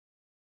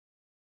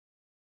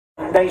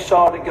Nice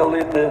article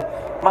in the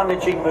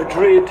Managing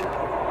Madrid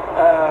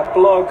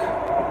blog.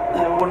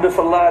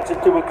 Wonderful lads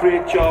that do a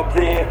great job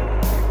there.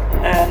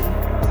 And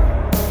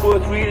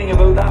worth reading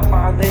about that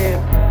man there.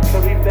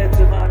 Karim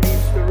Benzema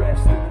needs to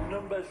rest, and the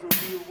numbers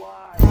reveal why.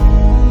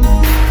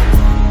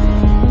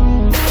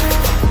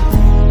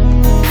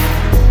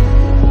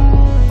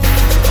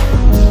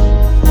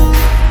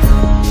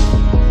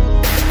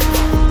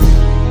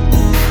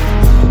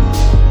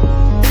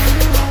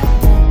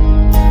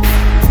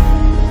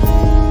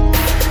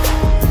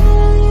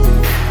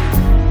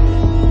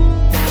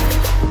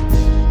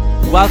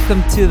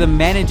 Welcome to the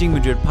Managing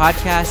Madrid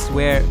podcast,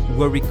 where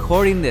we're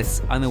recording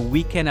this on the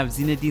weekend of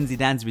Zinedine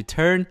Zidane's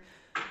return.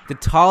 The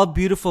tall,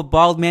 beautiful,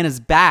 bald man is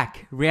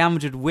back. Real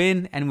Madrid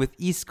win, and with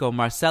Isco,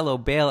 Marcelo,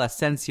 Bale,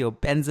 Asensio,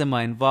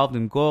 Benzema involved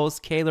in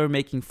goals, Keylor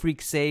making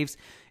freak saves,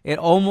 it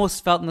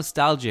almost felt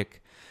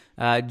nostalgic.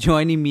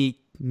 Joining me,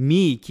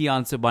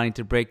 Kiyan Sobani,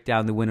 to break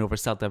down the win over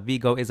Celta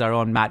Vigo is our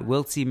own Matt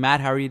Wiltsey. Matt,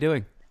 how are you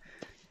doing?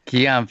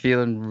 Yeah, I'm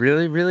feeling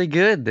really, really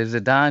good. The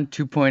Zidane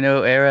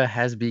 2.0 era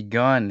has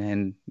begun.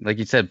 And like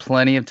you said,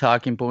 plenty of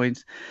talking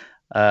points.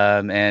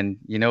 And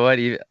you know what?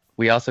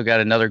 We also got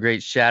another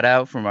great shout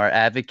out from our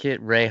advocate,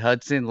 Ray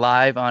Hudson,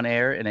 live on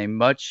air, and a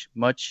much,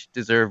 much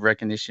deserved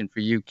recognition for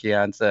you,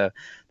 Kiyan. So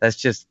that's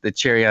just the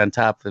cherry on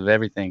top of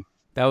everything.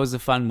 That was a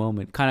fun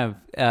moment.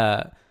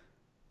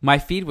 My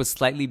feed was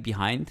slightly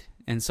behind.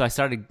 And so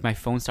my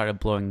phone started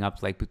blowing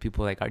up, like, with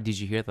people like, did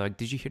you hear? They're like,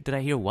 did I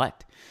hear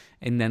what?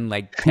 And then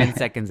like 10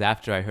 seconds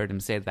after I heard him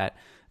say that,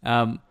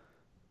 my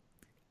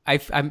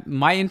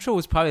intro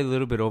was probably a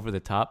little bit over the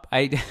top.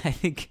 I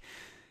think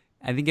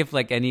if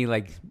like any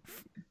like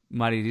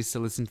Madridista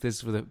listen to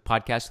this for the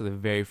podcast for the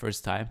very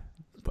first time,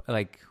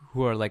 like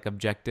who are like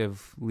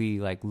objectively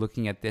like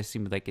looking at this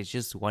and be like, it's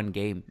just one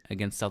game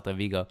against Celta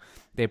Vigo,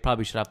 they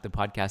probably shut off the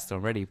podcast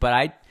already.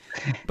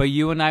 But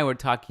you and I were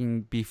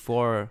talking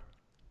before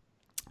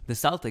the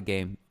Celta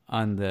game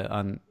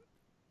in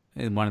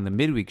one of the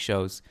midweek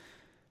shows,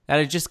 that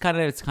it's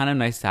kind of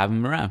nice to have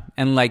him around.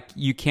 And like,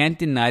 you can't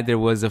deny there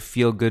was a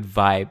feel good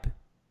vibe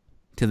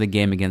to the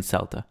game against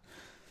Celta.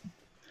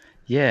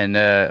 Yeah, and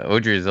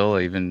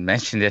Odriozola even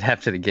mentioned it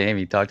after the game.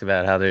 He talked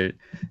about how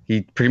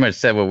he pretty much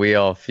said what we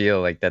all feel,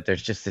 like that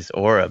there's just this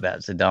aura about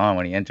Zidane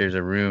when he enters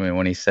a room and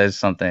when he says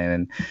something,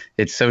 and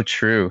it's so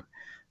true.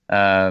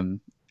 So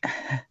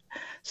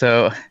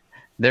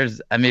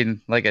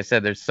like I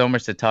said, there's so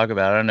much to talk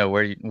about. I don't know,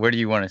 where do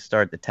you want to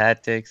start? The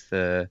tactics,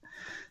 the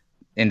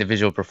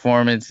individual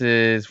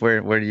performances,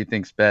 where do you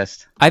think's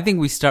best? I think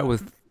we start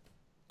with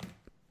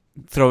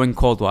throwing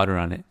cold water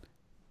on it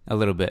a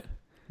little bit.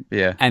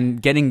 Yeah.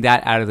 And getting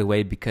that out of the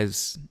way,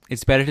 because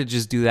it's better to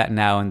just do that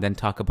now and then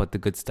talk about the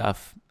good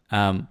stuff.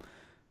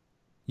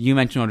 You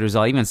mentioned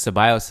Odriozola, even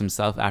Ceballos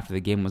himself after the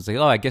game was like,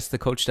 I guess the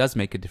coach does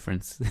make a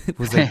difference. It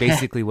was like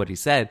basically what he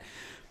said.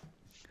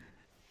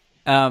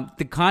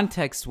 The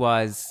context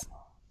was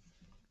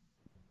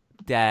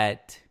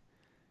that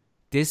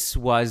this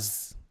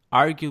was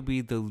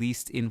arguably the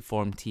least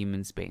informed team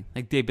in Spain.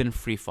 Like, they've been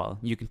free fall.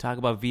 You can talk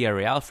about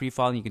Villarreal free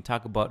fall, and you can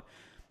talk about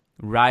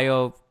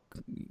Rayo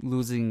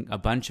losing a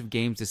bunch of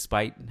games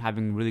despite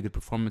having really good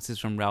performances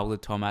from Raul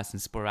Thomas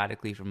and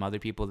sporadically from other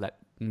people that,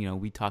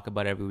 we talk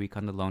about every week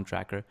on the Lone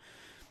Tracker.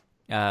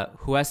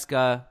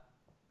 Huesca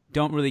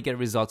don't really get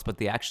results, but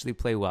they actually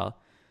play well.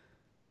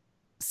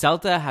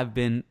 Celta have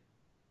been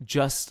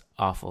just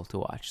awful to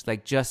watch,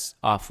 like just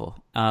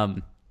awful.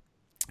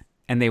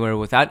 And they were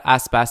without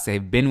Aspas.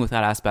 They've been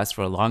without Aspas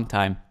for a long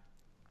time.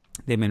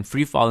 They've been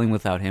free-falling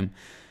without him.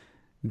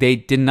 They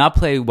did not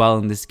play well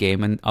in this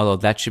game, and although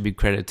that should be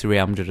credited to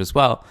Real Madrid as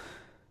well.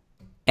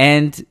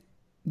 And,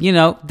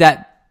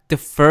 that the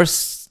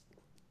first,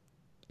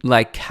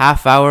 like,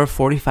 half hour,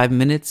 45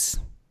 minutes,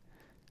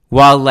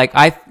 while, like,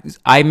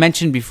 I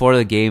mentioned before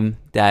the game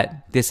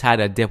that this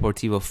had a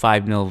Deportivo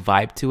 5-0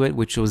 vibe to it,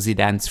 which was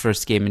Zidane's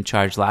first game in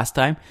charge last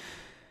time,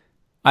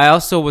 I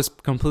also was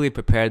completely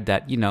prepared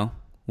that,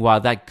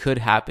 while that could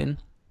happen,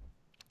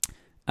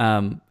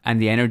 and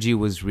the energy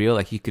was real,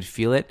 like you could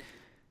feel it,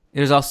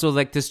 there's also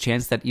like this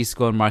chance that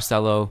Isco and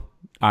Marcelo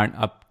aren't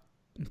up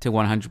to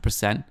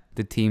 100%.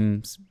 The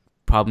team's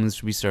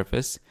problems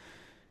resurface.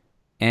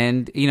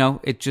 And,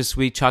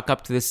 we chalk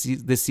up to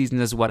this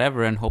season as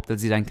whatever and hope that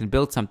Zidane can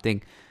build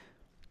something.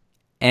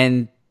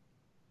 And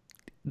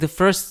the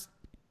first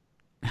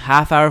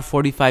half hour,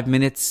 45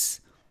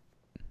 minutes,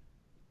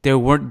 there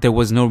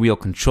was no real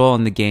control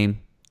in the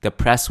game. The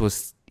press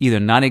was either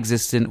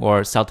non-existent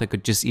or Celta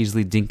could just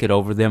easily dink it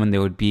over them, and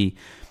there'll be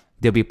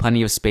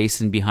plenty of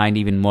space in behind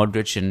even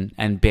Modric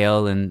and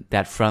Bale and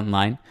that front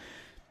line.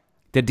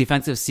 The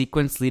defensive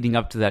sequence leading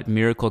up to that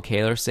miracle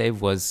Keylor save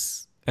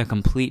was a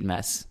complete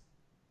mess.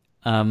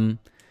 And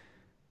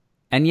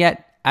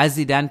yet, as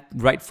Zidane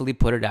rightfully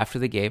put it after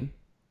the game,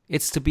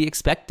 it's to be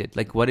expected.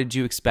 Like, what did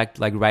you expect,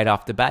 like, right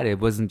off the bat?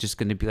 It wasn't just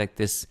going to be like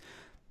this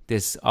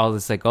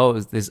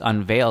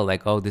unveil,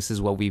 like, this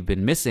is what we've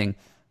been missing.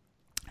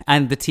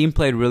 And the team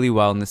played really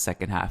well in the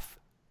second half.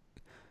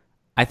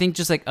 I think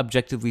just like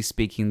objectively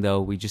speaking,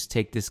 though, we just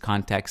take this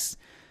context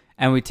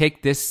and we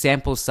take this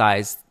sample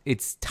size,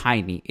 it's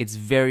tiny. It's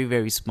very,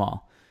 very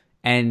small.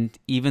 And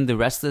even the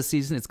rest of the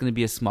season, it's going to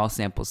be a small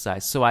sample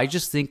size. So I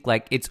just think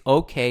like it's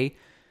okay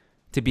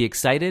to be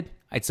excited.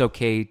 It's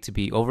okay to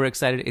be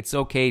overexcited. It's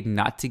okay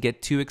not to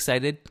get too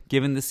excited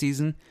given the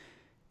season.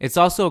 It's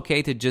also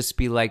okay to just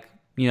be like,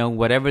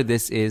 whatever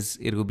this is,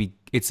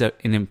 it's an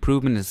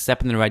improvement, a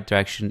step in the right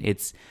direction.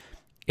 It's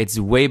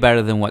way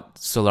better than what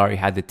Solari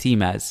had the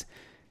team as.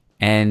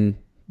 And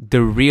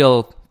the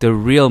real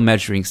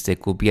measuring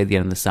stick will be at the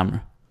end of the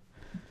summer.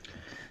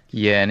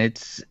 Yeah, and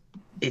it's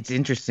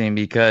interesting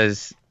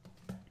because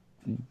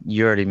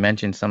you already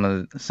mentioned some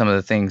of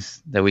the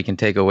things that we can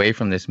take away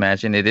from this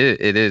match, and it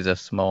is a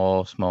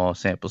small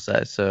sample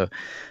size, so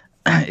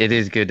it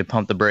is good to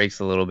pump the brakes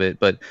a little bit.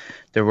 But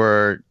there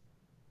were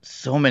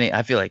so many,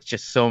 I feel like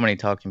just so many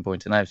talking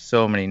points, and I have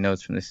so many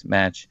notes from this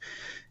match,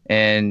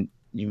 and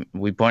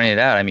we pointed it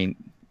out. I mean,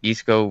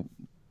 Isco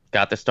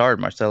got the start,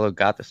 Marcelo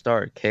got the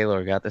start,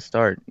 Keylor got the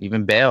start,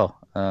 even Bale.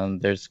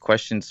 There's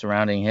questions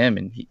surrounding him,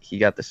 and he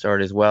got the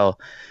start as well.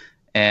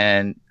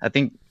 And I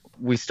think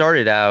we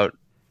started out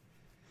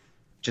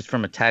just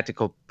from a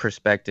tactical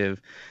perspective.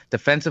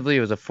 Defensively, it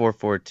was a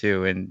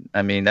 4-4-2, and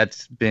I mean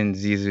that's been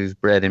Zizou's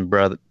bread and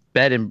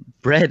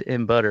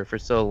butter for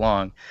so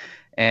long.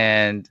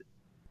 And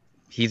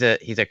he's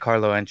a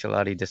Carlo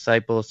Ancelotti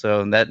disciple,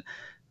 so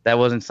that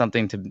wasn't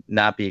something to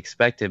not be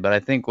expected. But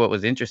I think what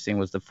was interesting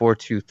was the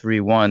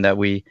 4-2-3-1 that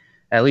we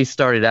at least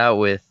started out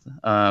with.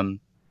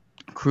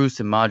 Kroos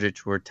and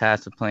Modric were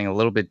tasked with playing a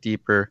little bit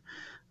deeper,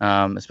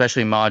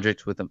 especially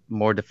Modric with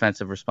more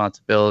defensive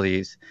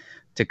responsibilities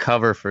to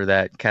cover for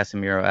that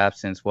Casemiro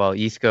absence, while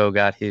Isco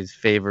got his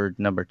favored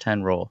number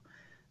 10 role.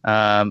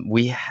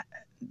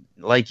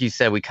 Like you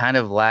said, we kind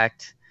of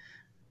lacked,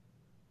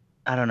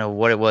 I don't know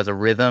what it was, a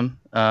rhythm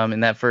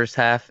in that first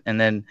half. And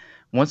then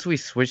once we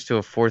switched to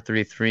a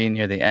 4-3-3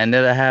 near the end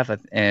of the half,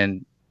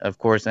 and of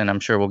course, and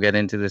I'm sure we'll get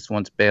into this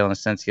once Bale and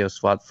Asensio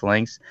swapped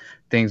flanks,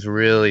 things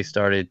really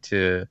started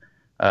to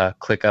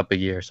click up a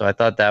gear. So I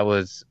thought that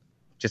was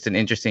just an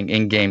interesting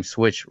in-game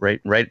switch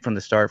right from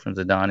the start from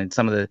Zidane, and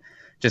some of the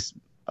just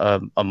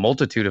a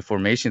multitude of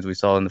formations we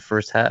saw in the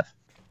first half.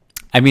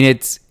 I mean,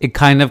 it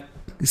kind of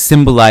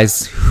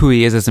symbolized who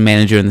he is as a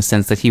manager in the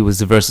sense that he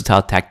was a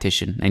versatile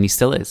tactician, and he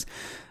still is.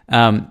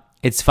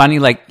 It's funny,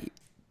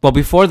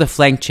 before the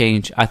flank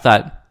change, I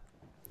thought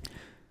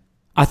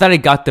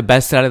it got the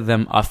best out of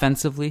them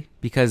offensively,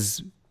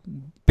 because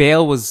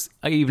Bale was,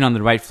 even on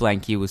the right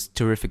flank, he was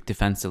terrific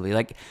defensively.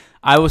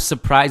 I was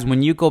surprised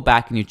when you go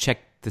back and you check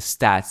the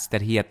stats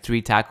that he had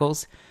 3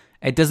 tackles.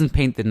 It doesn't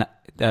paint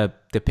the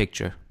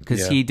picture,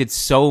 because he did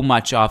so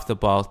much off the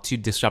ball to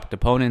disrupt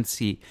opponents.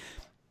 He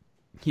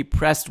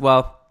pressed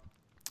well,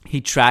 he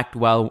tracked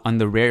well on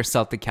the rare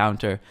Celtic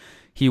counter.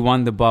 He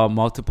won the ball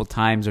multiple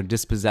times, or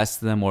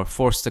dispossessed them, or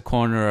forced a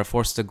corner, or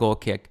forced a goal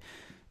kick.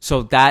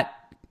 So that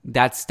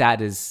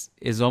stat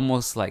is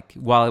almost like,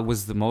 while it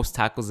was the most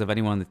tackles of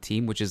anyone on the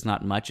team, which is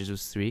not much, it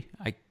was 3.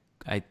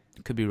 I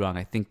could be wrong.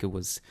 I think it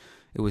was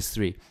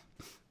 3.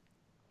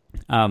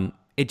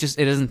 It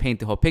doesn't paint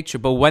the whole picture.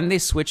 But when they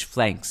switch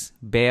flanks,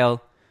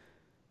 Bale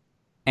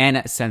and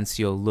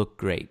Asensio look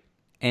great.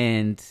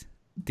 And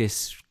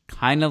this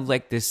kind of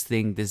like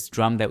this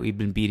drum that we've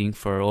been beating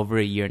for over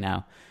a year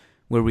now,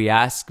 where we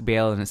ask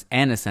Bale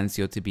and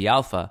Asensio to be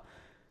alpha.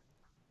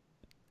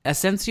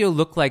 Asensio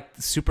looked like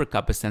the Super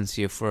Cup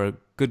Asensio for a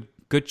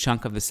good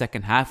chunk of the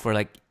second half,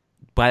 where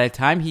by the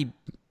time he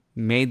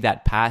made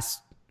that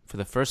pass for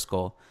the first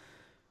goal,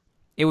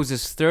 it was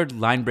his third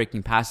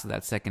line-breaking pass of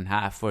that second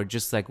half, where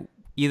just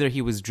either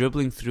he was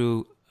dribbling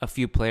through a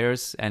few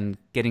players and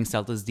getting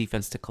Celta's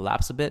defense to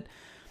collapse a bit,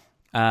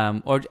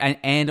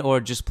 or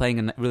just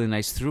playing a really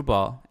nice through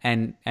ball.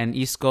 And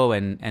Isco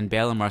and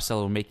Bale and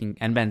Marcelo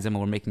and Benzema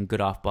were making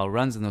good off-ball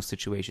runs in those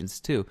situations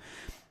too.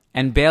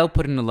 And Bale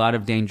put in a lot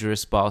of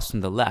dangerous balls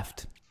from the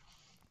left.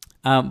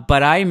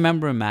 But I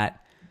remember,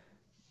 Matt,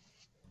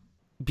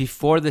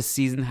 before the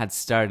season had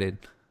started,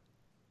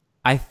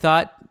 I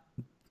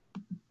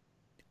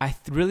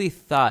really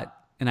thought,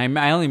 and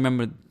I only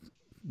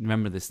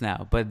remember this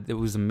now, but it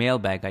was a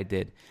mailbag I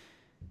did,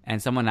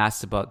 and someone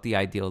asked about the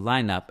ideal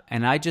lineup,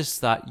 and I just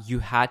thought you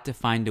had to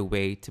find a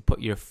way to put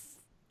your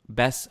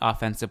best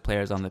offensive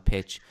players on the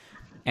pitch.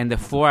 And the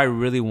 4 I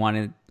really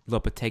wanted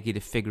Lopetegui to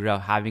figure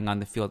out having on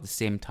the field at the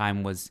same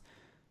time was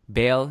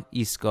Bale,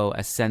 Isco,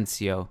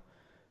 Asensio,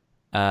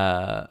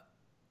 and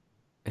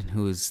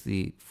who's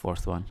the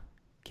 4th one?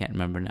 Can't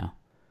remember now.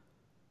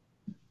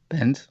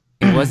 Benz?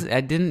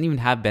 I didn't even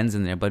have Benz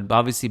in there, but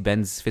obviously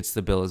Benz fits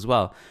the bill as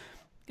well.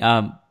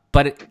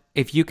 But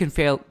if you can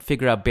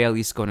figure out Bale,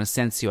 Isco, and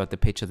Asensio at the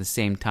pitch at the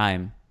same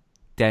time,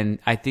 then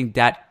I think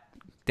that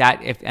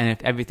if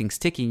everything's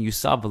ticking, you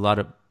solve a lot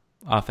of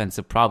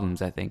offensive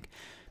problems, I think.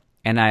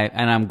 And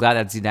I'm glad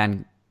that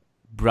Zidane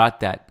brought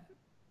that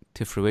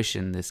to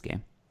fruition this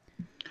game.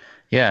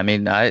 Yeah, I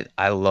mean, I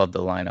love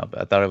the lineup.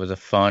 I thought it was a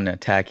fun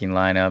attacking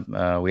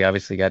lineup. We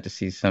obviously got to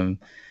see some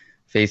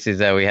faces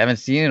that we haven't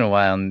seen in a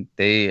while. And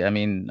I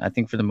mean, I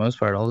think for the most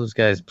part, all those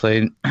guys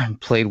played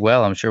played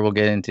well. I'm sure we'll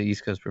get into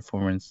East Coast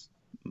performance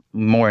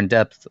more in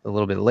depth a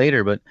little bit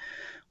later. But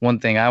one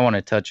thing I want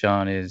to touch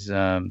on is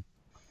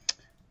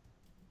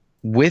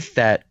with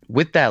that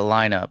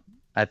lineup,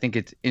 I think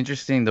it's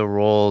interesting the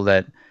role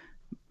that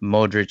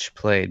Modric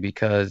played,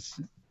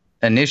 because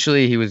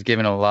initially he was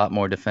given a lot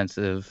more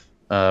defensive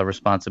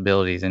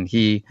responsibilities, and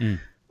he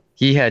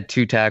had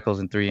 2 tackles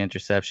and 3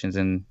 interceptions,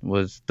 and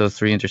those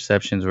 3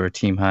 interceptions were a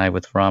team high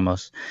with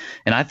Ramos.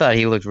 And I thought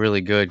he looked really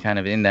good kind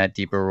of in that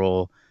deeper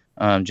role,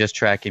 just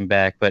tracking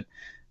back. But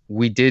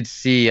we did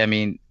see, I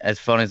mean, as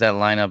fun as that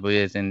lineup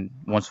is, and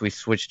once we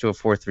switched to a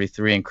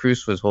 4-3-3 and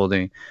Cruz was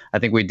holding, I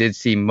think we did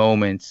see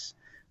moments.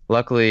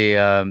 Luckily,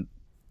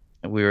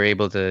 we were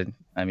able to,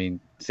 I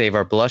mean, save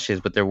our blushes,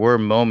 but there were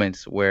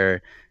moments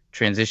where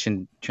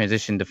transition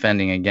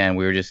defending again,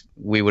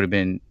 we would have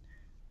been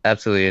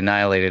absolutely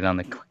annihilated on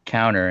the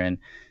counter, and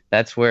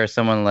that's where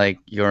someone like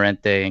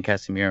Llorente and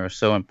Casemiro are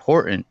so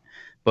important.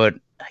 But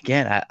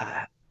again,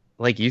 I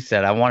like you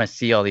said, I want to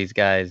see all these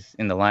guys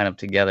in the lineup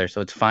together.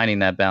 So it's finding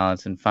that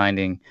balance and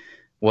finding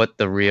what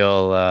the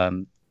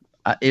real.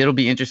 It'll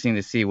be interesting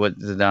to see what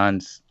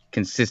Zidane's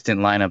consistent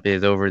lineup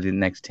is over the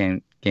next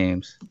 10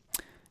 games.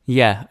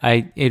 Yeah,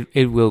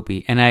 it will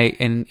be,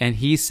 and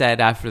he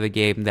said after the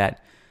game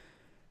that,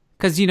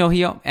 because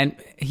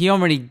he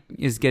already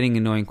is getting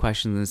annoying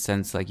questions in the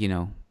sense like,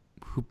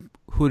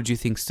 who did you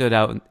think stood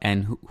out,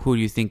 and who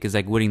do you think is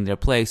like winning their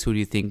place? Who do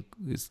you think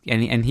is,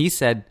 and he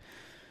said,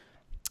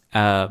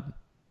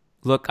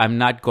 look, I'm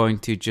not going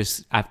to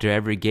just after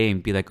every game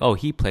be like, oh,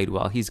 he played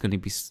well, he's going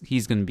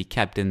to be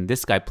kept, and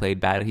this guy played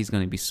bad, he's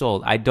going to be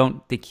sold. I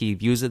don't think he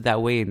views it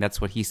that way, and that's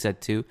what he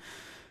said too.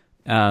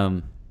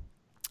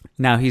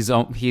 Now he is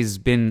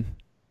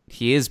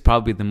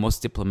probably the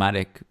most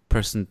diplomatic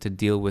person to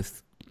deal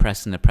with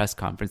press in a press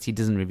conference. He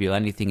doesn't reveal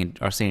anything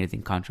or say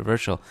anything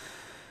controversial.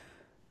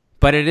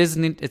 But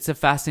it's a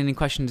fascinating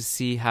question to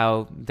see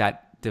how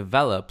that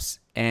develops.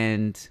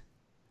 And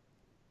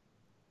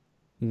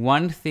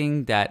one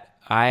thing that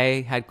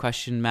I had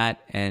questioned,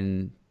 Matt,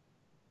 and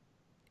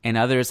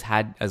others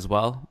had as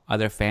well,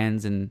 other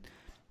fans, and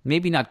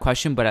maybe not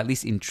questioned, but at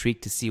least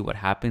intrigued to see what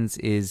happens,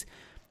 is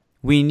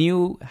we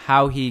knew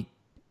how he,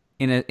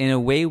 in a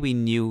way, we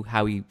knew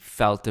how he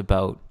felt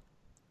about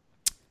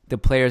the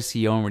players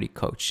he already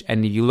coached.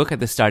 And if you look at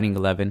the starting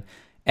 11,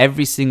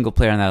 every single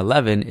player on that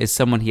 11 is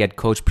someone he had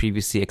coached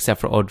previously, except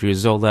for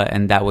Odriozola,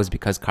 and that was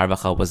because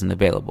Carvajal wasn't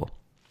available.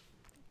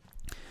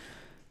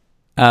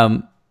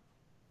 And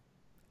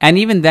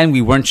even then,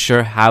 we weren't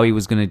sure how he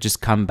was going to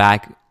just come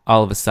back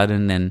all of a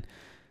sudden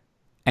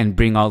and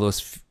bring all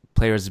those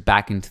players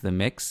back into the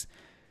mix.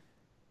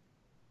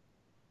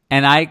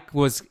 And I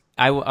was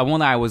a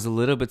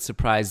little bit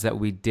surprised that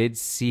we did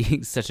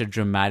see such a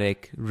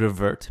dramatic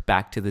revert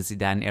back to the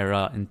Zidane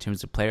era in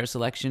terms of player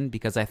selection,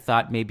 because I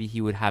thought maybe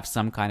he would have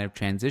some kind of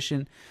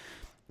transition.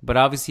 But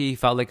obviously he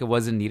felt like it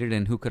wasn't needed,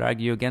 and who could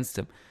argue against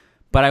him?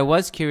 But I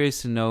was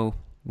curious to know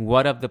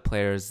what of the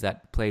players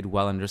that played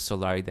well under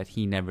Solari that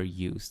he never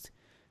used.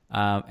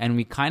 And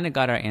we kind of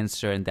got our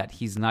answer in that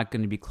he's not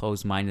going to be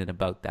closed-minded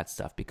about that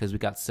stuff, because we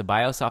got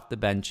Ceballos off the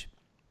bench.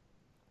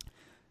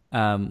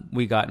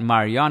 We got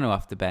Mariano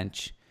off the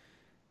bench.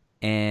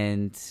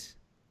 And,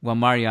 well,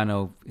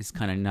 Mariano is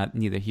kind of not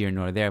neither here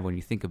nor there when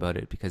you think about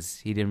it,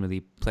 because he didn't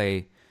really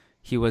play.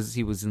 He was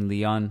in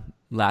Lyon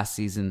last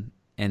season,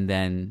 and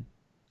then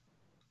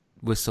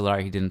with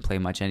Solari, he didn't play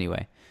much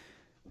anyway.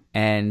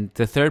 And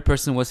the third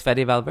person was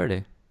Fede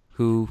Valverde,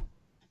 who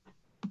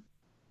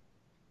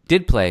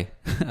did play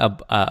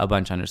a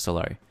bunch under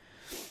Solari.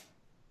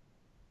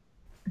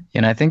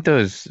 And I think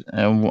those,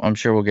 I'm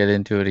sure we'll get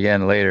into it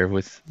again later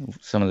with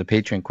some of the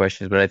Patreon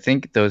questions, but I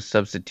think those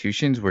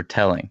substitutions were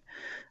telling,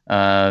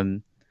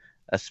 especially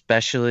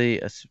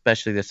the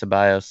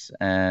Ceballos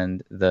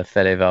and the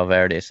Fede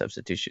Valverde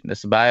substitution. The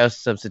Ceballos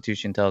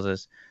substitution tells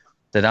us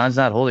Zidane's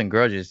not holding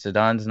grudges.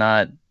 Zidane's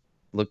not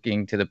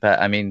looking to the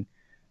past. I mean,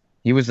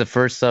 he was the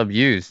first sub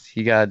used.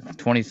 He got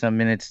 20-some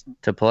minutes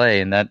to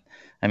play, and that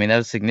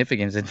was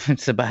significant.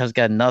 Ceballos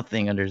got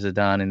nothing under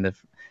Zidane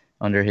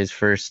under his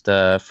first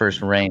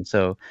reign.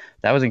 So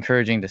that was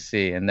encouraging to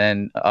see. And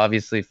then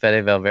obviously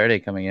Fede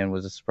Valverde coming in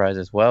was a surprise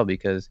as well,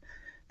 because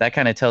that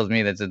kind of tells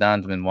me that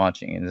Zidane's been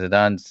watching, and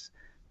Zidane's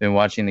been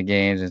watching the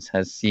games and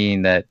has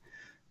seen that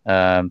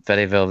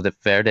Fede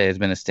Valverde has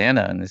been a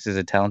standout, and this is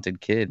a talented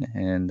kid.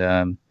 And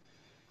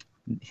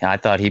I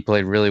thought he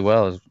played really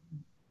well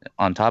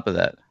on top of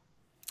that.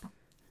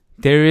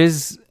 There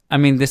is,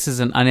 this is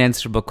an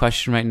unanswerable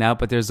question right now,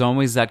 but there's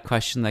always that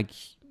question, like,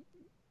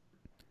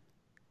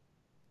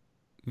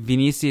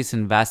 Vinicius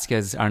and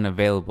Vasquez aren't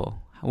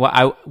available.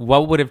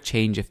 What would have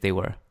changed if they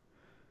were?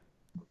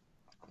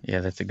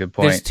 Yeah, that's a good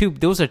point.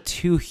 Those are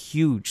 2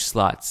 huge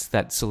slots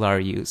that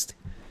Solari used.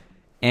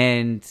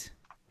 And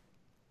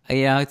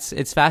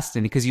it's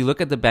fascinating, because you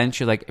look at the bench,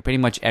 you're like, pretty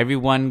much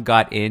everyone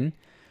got in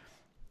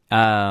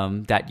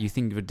that you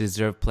think would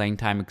deserve playing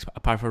time,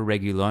 apart from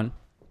Reguilon,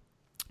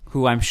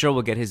 who I'm sure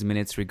will get his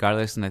minutes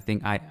regardless. And I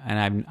think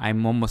I'm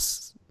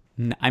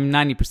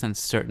 90%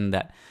 certain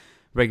that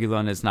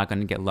Reguilón is not going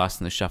to get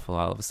lost in the shuffle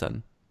all of a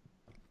sudden.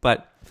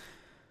 But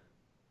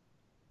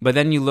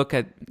then you look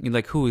at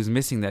like who was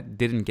missing that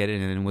didn't get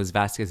it, and it was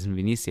Vasquez and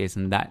Vinicius,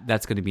 and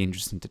that's going to be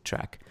interesting to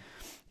track.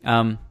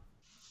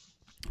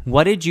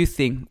 What did you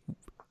think?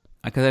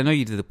 Because I know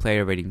you did the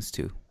player ratings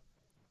too.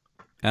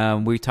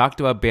 We talked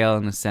about Bale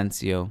and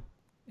Asensio.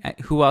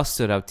 Who else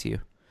stood out to you?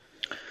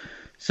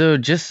 So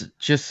just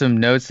some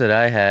notes that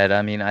I had.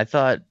 I mean, I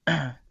thought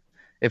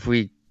if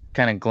we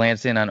kind of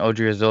glance in on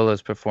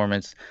Odriozola's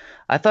performance,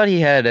 I thought he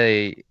had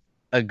a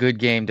good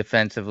game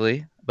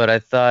defensively, but I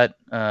thought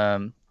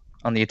on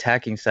the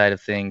attacking side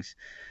of things,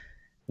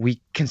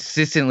 we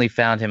consistently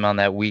found him on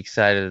that weak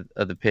side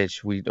of the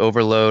pitch. We'd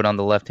overload on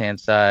the left-hand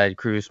side,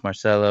 Cruz,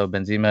 Marcelo,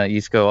 Benzema,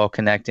 Isco all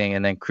connecting,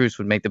 and then Cruz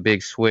would make the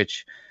big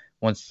switch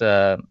once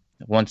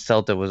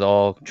Celta was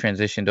all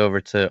transitioned over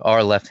to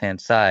our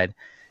left-hand side.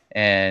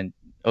 And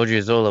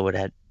Odriozola would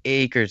have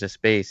acres of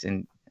space,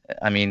 and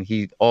I mean,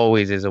 he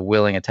always is a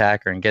willing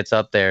attacker and gets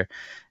up there.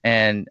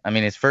 And I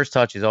mean, his first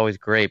touch is always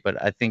great,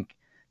 but I think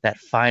that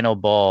final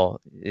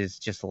ball is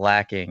just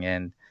lacking.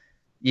 And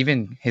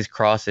even his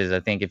crosses, I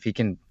think if he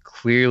can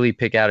clearly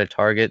pick out a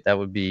target, that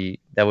would be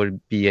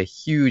a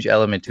huge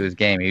element to his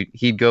game.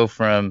 He'd go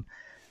from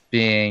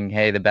being,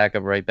 hey, the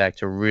backup right back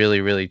to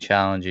really, really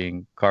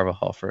challenging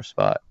Carvajal for a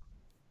spot.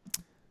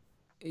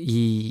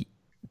 The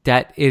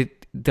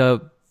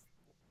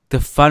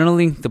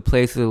funneling the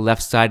play to the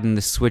left side and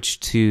the switch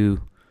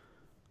to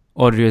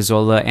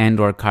Odriozola and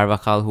or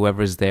Carvajal,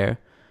 whoever's there,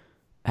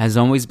 has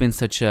always been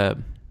such a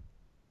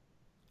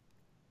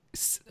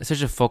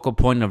focal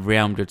point of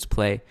Real Madrid's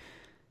play,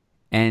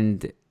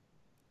 and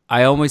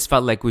I always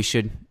felt like we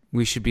should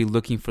be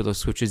looking for those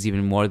switches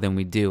even more than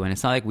we do. And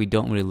it's not like we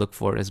don't really look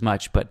for it as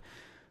much, but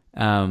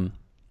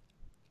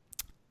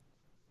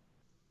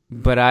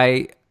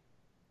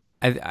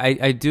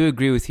I do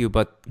agree with you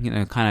about,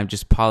 kind of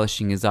just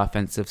polishing his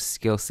offensive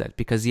skill set,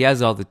 because he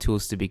has all the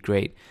tools to be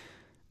great.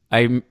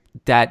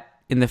 That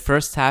in the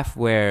first half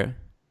where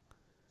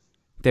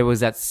there was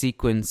that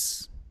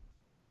sequence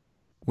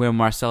where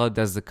Marcelo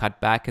does the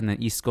cutback and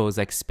then Isco is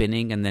like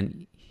spinning and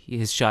then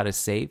his shot is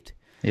saved.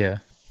 Yeah.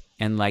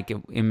 And like,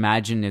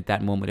 imagine at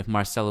that moment if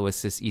Marcelo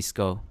assists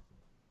Isco.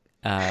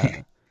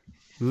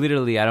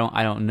 Literally, I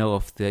don't know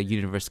if the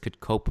universe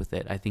could cope with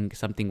it. I think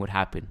something would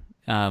happen.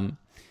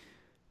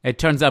 It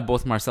turns out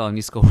both Marcelo and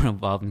Isco were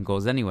involved in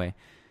goals anyway.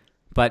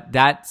 But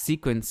that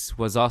sequence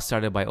was all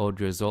started by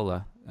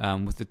Odriozola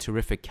with a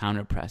terrific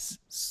counter press.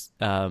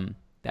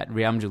 That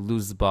Real Madrid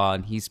loses the ball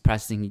and he's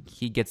pressing.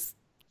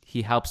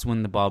 He helps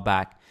win the ball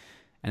back.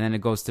 And then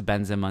it goes to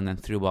Benzema and then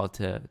through ball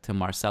to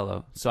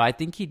Marcelo. So I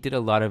think he did a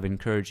lot of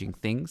encouraging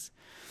things.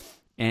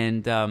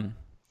 And,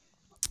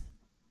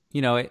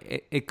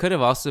 it could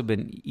have also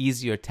been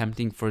easier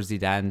tempting for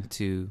Zidane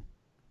to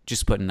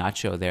just put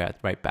Nacho there at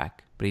right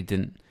back, but he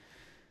didn't.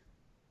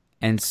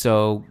 And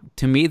so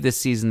to me, this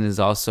season is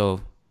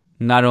also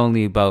not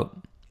only about,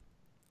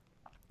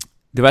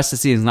 the rest of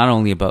the season is not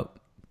only about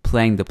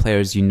playing the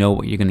players,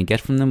 what you're going to get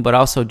from them, but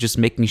also just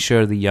making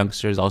sure the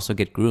youngsters also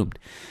get groomed.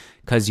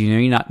 Because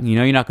you're not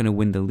going to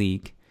win the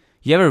league.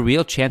 You have a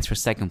real chance for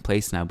second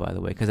place now, by the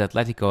way, because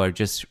Atletico are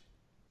just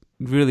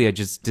really a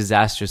just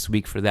disastrous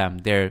week for them.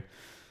 They're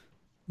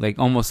like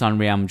almost on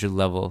Real Madrid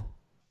level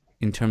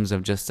in terms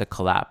of just a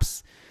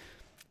collapse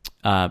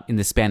in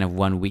the span of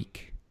 1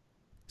 week.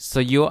 So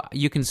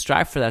you can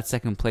strive for that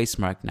second place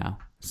mark now.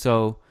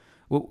 So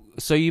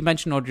you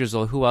mentioned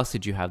Odriozola. Who else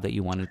did you have that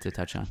you wanted to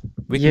touch on?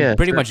 We can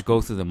pretty much go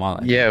through them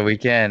all. Yeah, we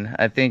can.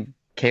 I think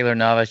Keylor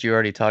Navas, you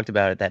already talked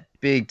about it, that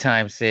big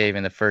time save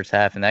in the first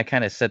half, and that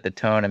kind of set the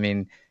tone. I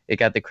mean, it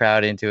got the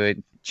crowd into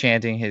it,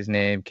 chanting his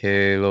name,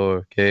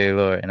 Keylor,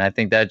 Keylor, and I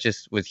think that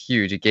just was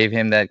huge. It gave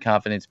him that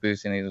confidence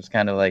boost, and it was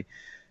kind of like,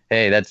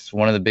 hey, that's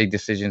one of the big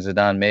decisions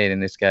Zidane made,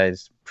 and this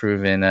guy's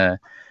proven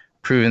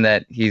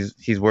that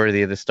he's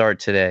worthy of the start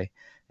today.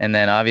 And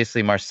then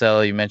obviously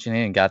Marcelo, you mentioned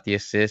him, and got the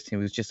assist. He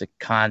was just a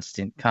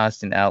constant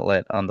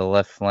outlet on the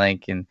left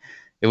flank, and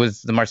it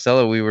was the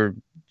Marcelo we were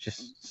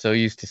just so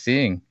used to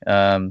seeing.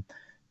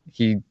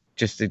 He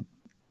just a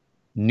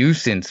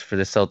nuisance for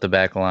the Celta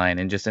back line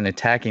and just an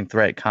attacking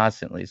threat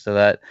constantly. So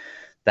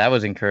that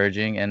was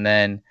encouraging. And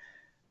then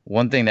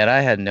one thing that I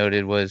had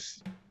noted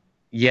was,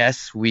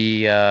 yes,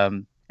 we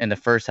in the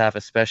first half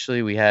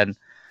especially, we had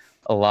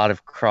a lot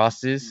of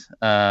crosses,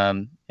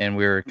 and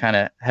we were kind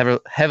of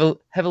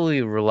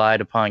heavily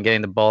relied upon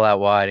getting the ball out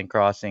wide and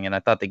crossing. And I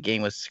thought the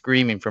game was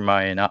screaming for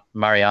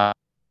Mariano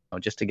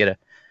just to get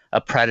a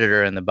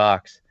predator in the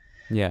box.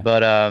 Yeah.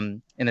 But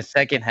in the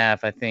second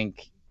half, I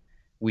think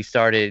we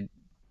started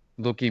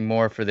looking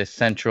more for the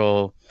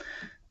central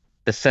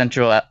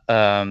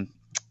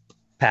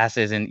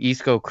passes, and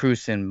Isco,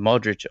 Cruz, and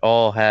Modric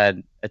all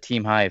had a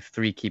team high of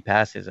 3 key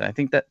passes. And I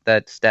think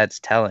that stat's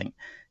telling.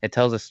 It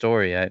tells a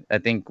story. I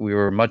think we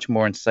were much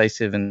more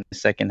incisive in the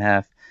second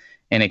half,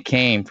 and it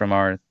came from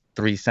our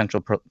 3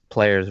 central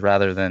players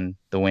rather than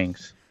the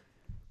wings.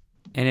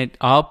 And it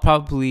all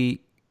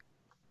probably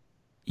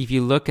if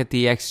you look at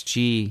the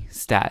XG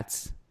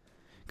stats,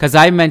 because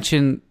I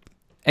mentioned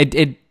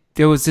it,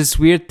 there was this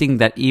weird thing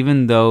that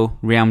even though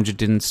Real Madrid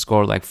didn't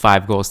score like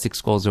 5 goals,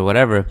 6 goals, or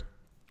whatever,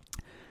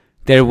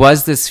 there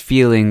was this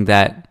feeling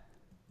that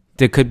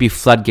there could be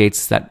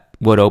floodgates that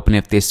would open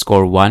if they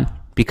score one,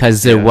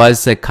 because there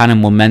was a kind of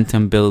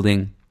momentum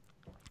building,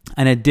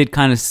 and it did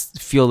kind of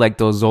feel like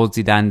those old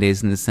Zidane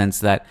days in the sense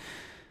that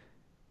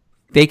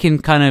they can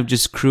kind of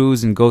just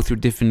cruise and go through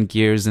different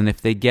gears, and if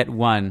they get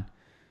one,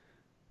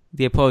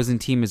 the opposing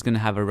team is going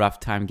to have a rough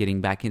time getting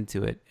back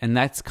into it. And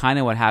that's kind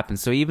of what happened.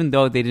 So even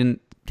though they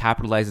didn't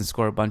capitalize and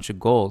score a bunch of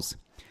goals,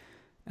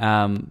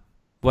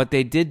 what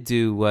they did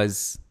do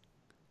was,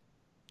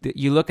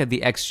 you look at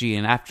the XG,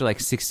 and after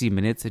like 60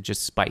 minutes, it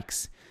just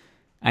spikes.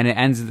 And it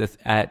ends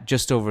at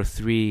just over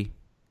three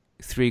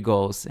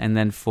goals. And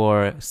then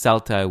for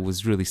Celta, it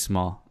was really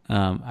small.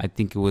 I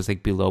think it was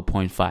like below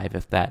 0.5,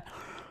 if that.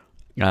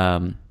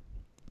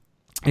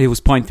 It was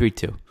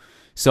 0.32.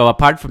 So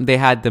apart from, they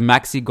had the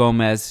Maxi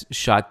Gomez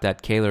shot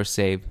that Kaylor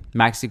saved.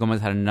 Maxi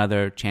Gomez had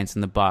another chance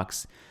in the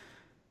box.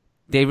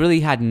 They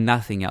really had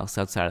nothing else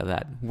outside of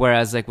that.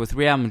 Whereas like with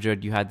Real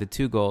Madrid, you had the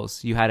 2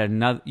 goals. You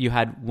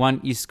had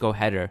one Isco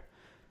header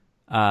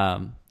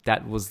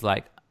that was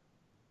like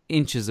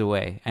inches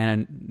away,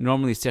 and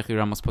normally Sergio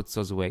Ramos puts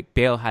those away.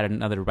 Bale had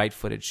another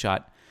right-footed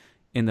shot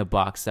in the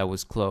box that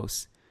was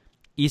close.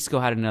 Isco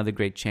had another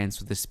great chance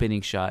with a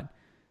spinning shot.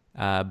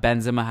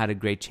 Benzema had a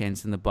great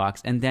chance in the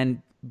box, and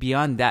then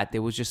beyond that,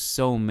 there was just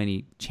so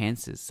many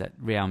chances that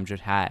Real Madrid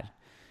had.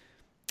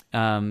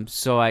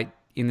 So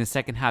in the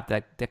second half,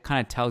 that kind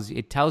of tells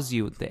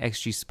you the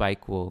XG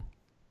spike will,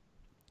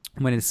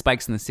 when it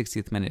spikes in the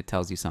 60th minute, it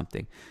tells you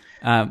something.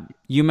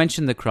 You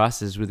mentioned the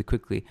crosses really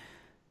quickly.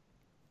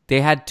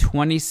 They had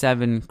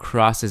 27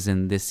 crosses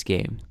in this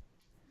game.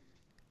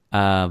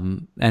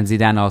 And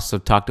Zidane also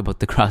talked about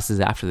the crosses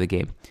after the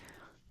game.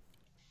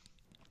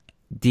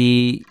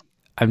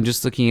 I'm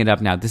just looking it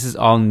up now. This is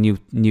all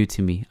new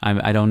to me.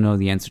 I don't know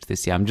the answer to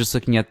this yet. I'm just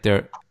looking at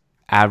their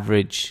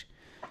average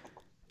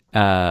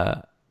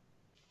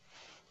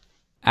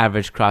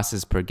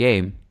crosses per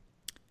game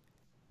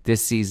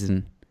this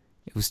season.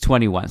 It was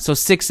 21, so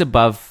 6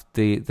 above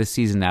the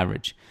season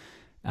average.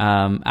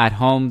 At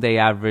home, they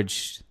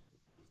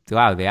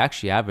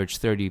actually averaged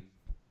 30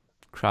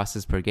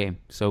 crosses per game.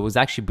 So it was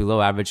actually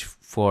below average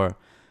for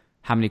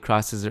how many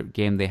crosses a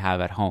game they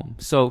have at home.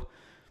 So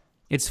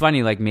it's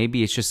funny, like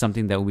maybe it's just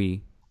something that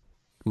we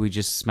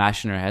just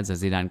smash in our heads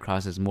as Zidane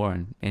crosses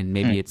more, and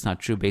maybe it's not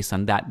true based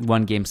on that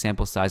one game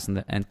sample size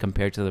and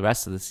compared to the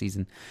rest of the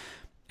season.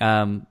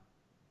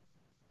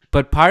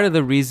 But part of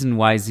the reason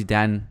why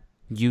Zidane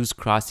used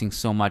crossing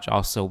so much,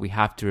 also we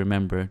have to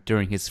remember,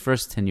 during his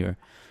first tenure,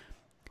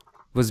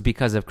 was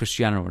because of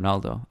Cristiano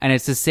Ronaldo. And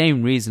it's the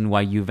same reason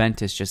why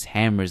Juventus just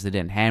hammers it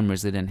in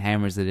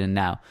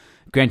now.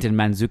 Granted,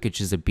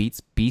 Mandzukic is a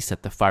beast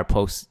at the far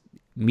post,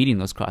 meeting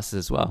those crosses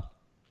as well.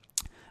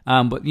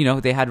 But,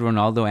 they had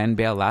Ronaldo and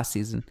Bale last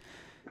season.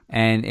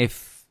 And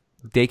if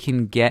they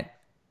can get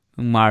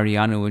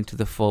Mariano into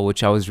the fold,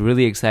 which I was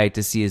really excited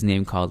to see his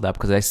name called up,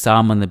 because I saw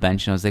him on the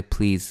bench and I was like,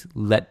 please,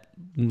 let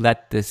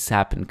this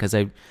happen, because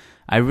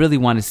I really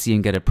want to see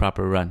him get a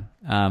proper run.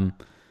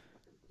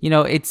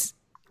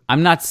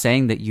 I'm not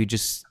saying that you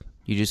just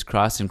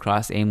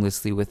cross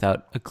aimlessly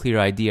without a clear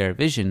idea or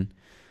vision,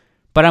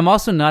 but I'm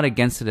also not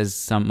against it as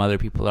some other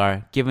people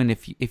are, given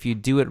if you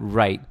do it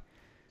right.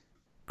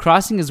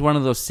 Crossing is one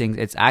of those things,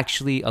 it's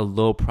actually a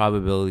low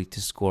probability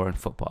to score in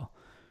football.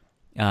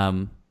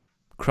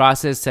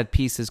 Crosses, set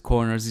pieces,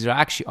 corners, these are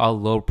actually all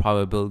low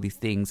probability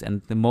things,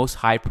 and the most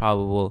high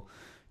probable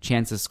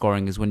chance of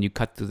scoring is when you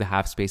cut through the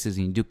half spaces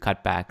and you do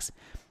cutbacks.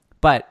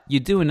 But you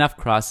do enough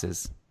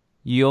crosses,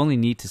 you only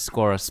need to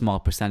score a small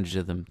percentage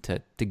of them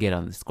to get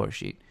on the score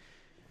sheet.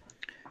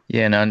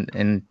 Yeah,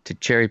 and to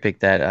cherry pick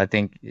that, I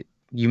think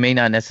you may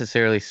not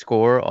necessarily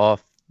score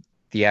off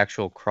the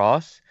actual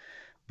cross,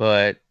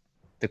 but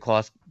the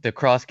cross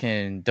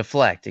can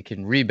deflect, it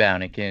can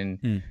rebound, it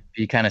can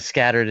be kind of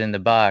scattered in the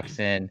box,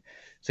 and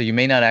so you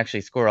may not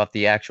actually score off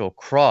the actual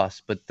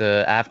cross, but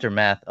the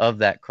aftermath of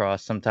that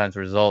cross sometimes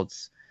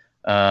results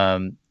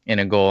in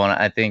a goal. And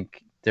I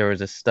think there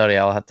was a study,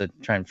 I'll have to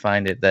try and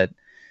find it, that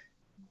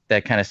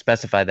kind of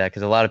specified that,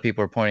 because a lot of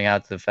people are pointing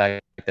out to the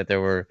fact that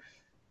there were,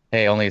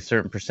 only a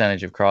certain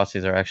percentage of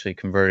crosses are actually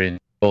converted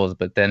into goals.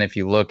 But then if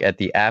you look at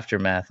the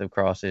aftermath of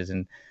crosses,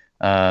 and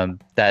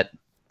that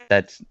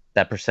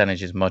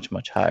percentage is much,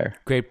 much higher.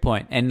 Great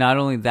point. And not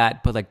only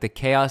that, but like the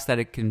chaos that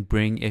it can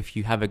bring if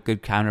you have a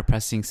good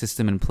counter-pressing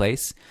system in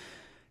place,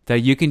 that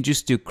you can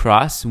just do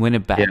cross, win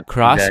it back,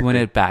 win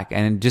it back.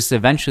 And just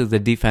eventually the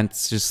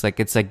defense, just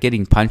like, it's like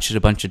getting punched a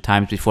bunch of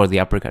times before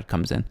the uppercut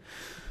comes in.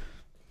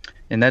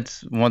 And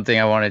that's one thing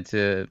I wanted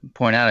to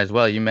point out as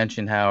well. You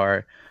mentioned how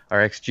our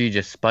XG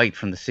just spiked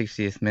from the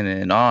 60th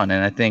minute and on.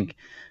 And I think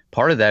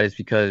part of that is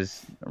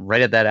because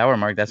right at that hour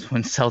mark, that's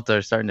when Celta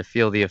are starting to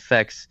feel the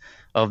effects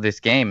of this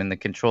game and the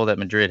control that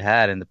Madrid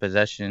had and the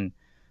possession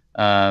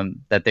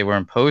that they were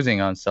imposing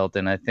on Celta.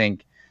 And I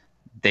think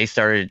they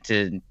started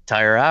to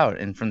tire out.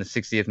 And from the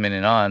 60th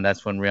minute on,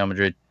 that's when Real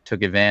Madrid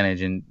took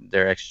advantage and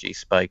their XG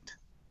spiked.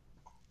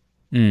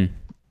 Mm.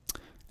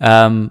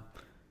 Um,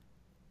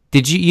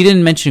 you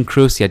didn't mention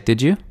Kroos yet,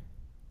 did you?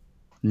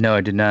 No,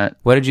 I did not.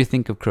 What did you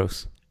think of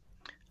Kroos?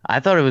 I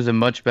thought it was a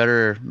much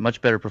better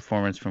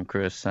performance from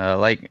Kroos.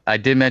 Like I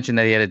did mention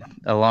that he had,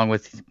 along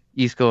with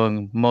Isco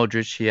and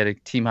Modric, he had a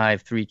team high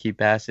of 3 key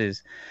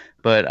passes,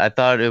 but I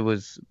thought it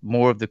was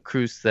more of the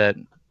Kroos that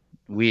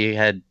we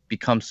had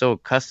become so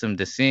accustomed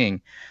to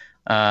seeing.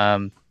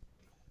 And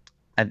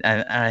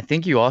I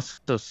think you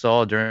also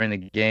saw during the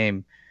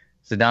game,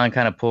 Zidane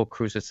kind of pull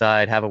Kroos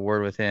aside, have a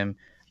word with him,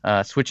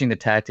 switching the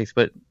tactics.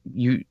 But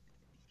he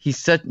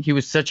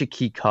was such a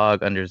key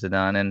cog under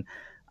Zidane, and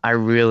I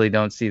really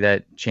don't see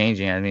that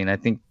changing. I mean, I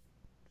think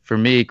for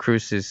me,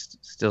 Kroos is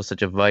still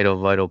such a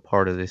vital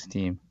part of this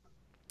team.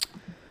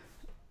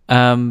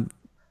 I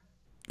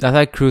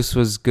thought Kroos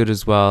was good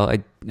as well.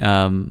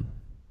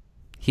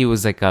 He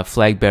was like a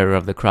flag bearer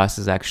of the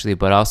crosses actually,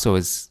 but also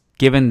is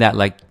given that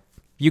like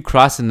you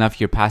cross enough,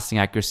 your passing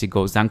accuracy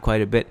goes down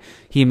quite a bit.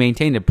 He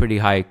maintained a pretty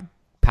high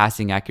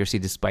passing accuracy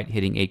despite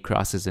hitting 8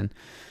 crosses, and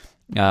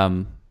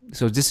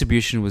so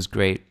distribution was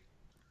great.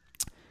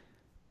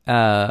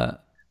 And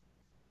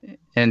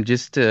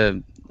just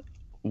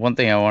one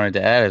thing I wanted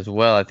to add as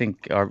well, I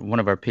think one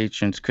of our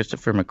patrons,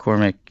 Christopher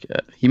McCormick,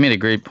 he made a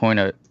great point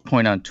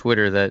on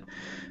Twitter that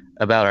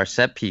about our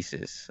set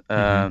pieces.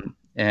 And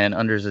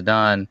under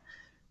Zidane,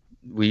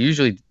 we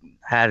usually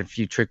had a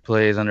few trick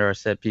plays under our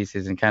set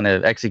pieces and kind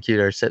of execute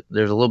our set.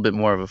 There's a little bit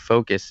more of a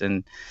focus,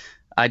 and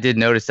I did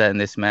notice that in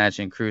this match.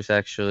 And Kroos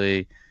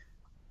actually,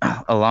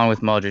 along with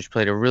Modric,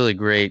 played a really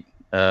great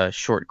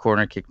short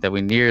corner kick that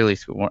we nearly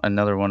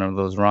another one of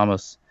those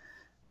Ramos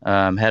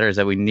headers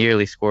that we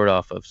nearly scored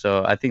off of.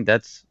 So I think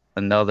that's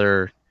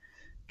another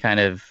kind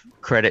of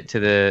credit to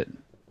the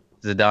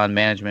Zidane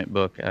management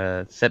book.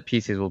 Set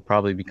pieces will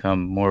probably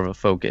become more of a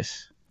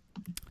focus.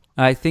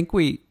 I think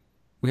we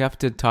have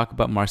to talk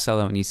about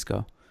Marcelo and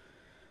Isco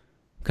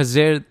because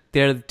they're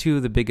two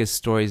of the biggest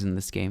stories in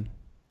this game.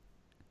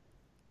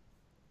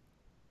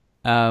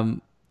 I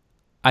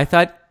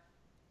thought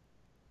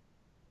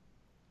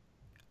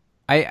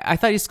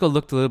Isco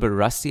looked a little bit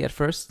rusty at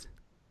first.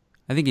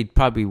 I think he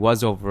probably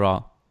was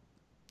overall.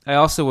 I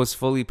also was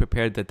fully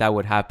prepared that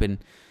would happen,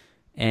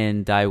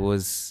 and I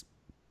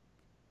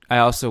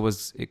also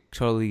was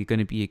totally going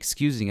to be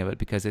excusing of it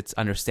because it's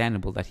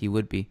understandable that he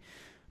would be.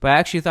 But I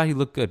actually thought he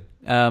looked good.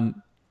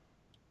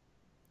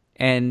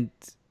 And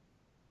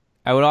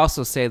I would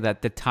also say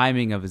that the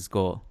timing of his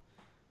goal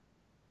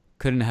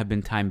couldn't have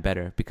been timed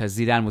better because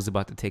Zidane was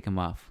about to take him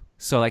off.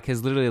 So like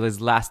his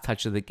last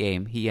touch of the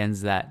game, he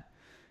ends that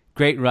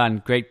great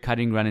run, great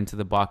cutting run into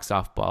the box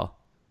off ball.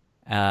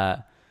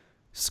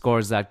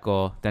 Scores that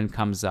goal, then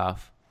comes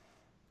off.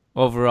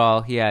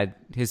 Overall,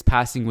 his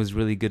passing was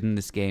really good in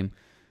this game.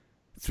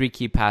 3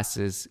 key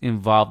passes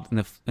involved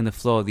in the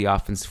flow of the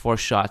offense, 4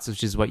 shots,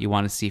 which is what you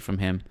want to see from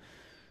him.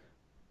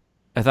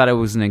 I thought it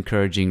was an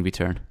encouraging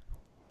return.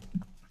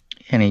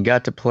 And he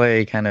got to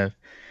play kind of,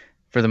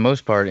 for the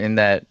most part, in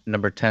that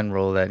number 10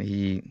 role that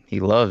he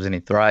loves and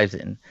he thrives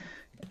in.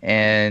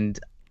 And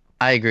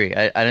I agree.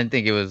 I didn't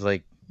think it was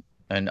like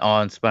an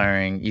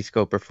awe-inspiring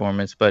Isco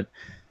performance, but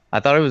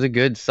I thought it was a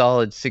good,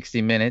 solid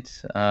 60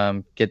 minutes.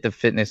 Get the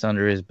fitness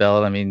under his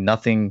belt. I mean,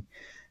 nothing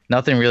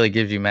really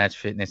gives you match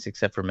fitness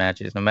except for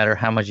matches. No matter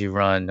how much you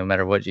run, no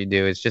matter what you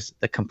do, it's just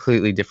a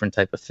completely different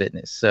type of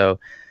fitness. So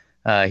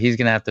he's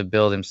going to have to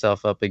build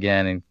himself up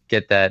again and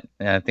get that.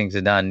 And I think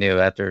Zidane knew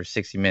after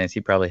 60 minutes,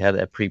 he probably had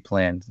that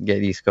pre-planned,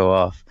 get Isco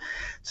off.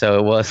 So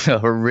it was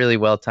a really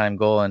well-timed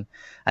goal. And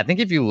I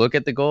think if you look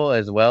at the goal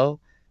as well,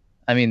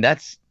 I mean,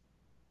 that's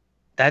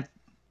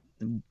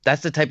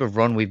the type of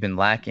run we've been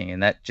lacking.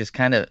 And that just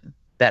kind of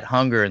that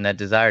hunger and that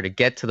desire to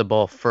get to the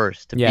ball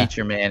first, to beat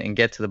your man and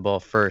get to the ball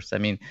first. I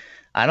mean,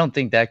 I don't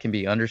think that can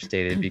be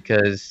understated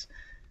because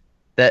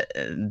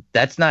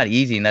that's not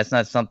easy. And that's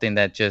not something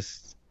that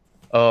just,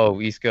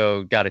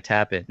 Isco got to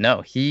tap it.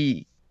 No,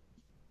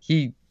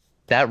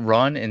 that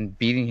run and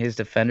beating his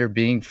defender,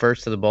 being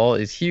first to the ball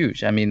is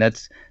huge. I mean,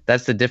 that's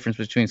the difference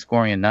between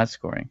scoring and not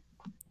scoring.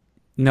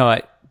 No,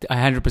 I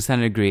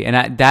 100% agree.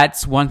 And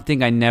that's one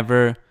thing I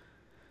never,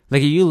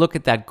 like if you look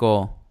at that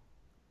goal,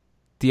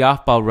 the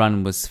off-ball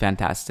run was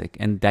fantastic,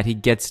 and that he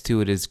gets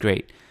to it is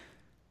great.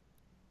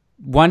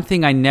 One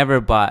thing I never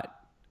bought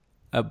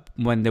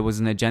when there was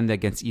an agenda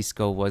against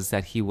Isco was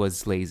that he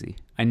was lazy.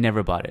 I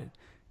never bought it.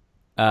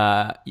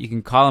 You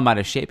can call him out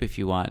of shape if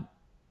you want,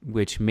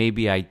 which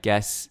maybe I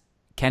guess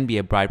can be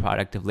a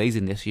byproduct of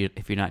laziness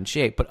if you're not in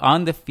shape. But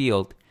on the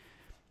field,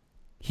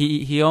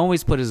 he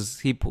always put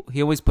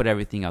he always put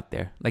everything out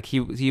there. Like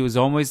he was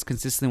always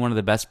consistently one of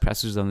the best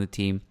pressers on the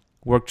team.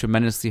 Worked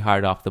tremendously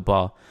hard off the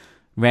ball.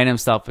 Ran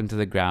himself into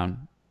the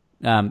ground.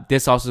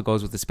 This also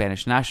goes with the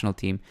Spanish national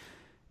team.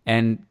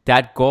 And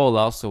that goal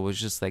also was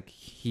just like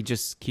he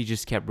just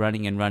kept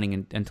running and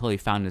running until he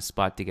found his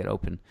spot to get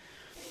open.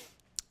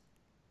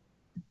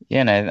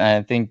 Yeah, and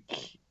I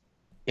think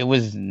it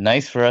was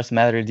nice for us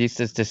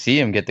Madridistas to see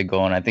him get the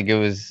goal. And I think it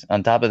was,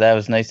 on top of that, it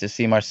was nice to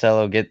see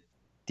Marcelo get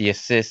the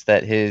assist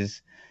that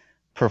his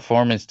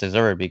performance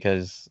deserved,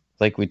 because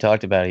like we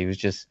talked about, he was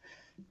just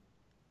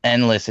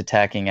endless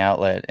attacking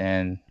outlet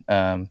and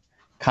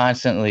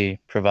constantly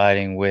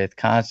providing width,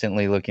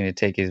 constantly looking to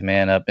take his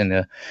man up in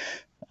the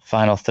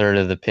final third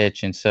of the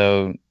pitch. And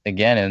so,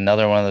 again,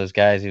 another one of those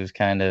guys who was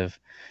kind of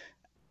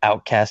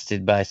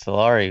outcasted by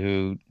Solari,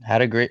 who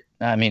had a great,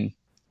 I mean,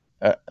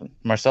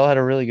 Marcel had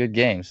a really good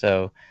game.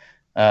 So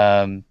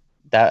that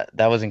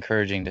was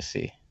encouraging to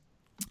see.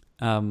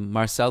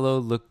 Marcelo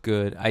looked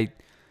good. I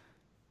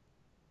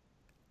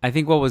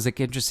think what was like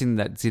interesting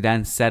that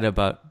Zidane said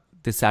about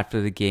this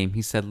after the game.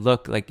 He said,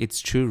 "Look, like it's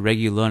true,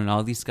 Reguilon and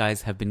all these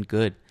guys have been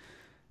good,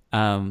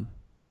 but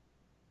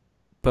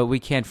we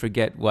can't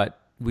forget what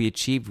we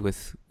achieved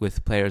with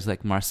players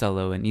like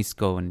Marcelo and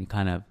Isco and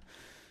kind of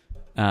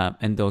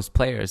and those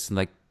players.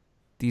 Like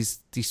these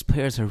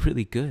players are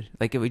really good.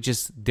 Like it would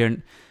just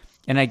they're,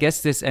 and I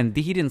guess this, and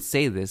he didn't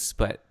say this,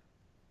 but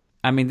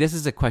I mean this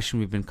is a question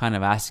we've been kind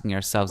of asking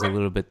ourselves a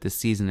little bit this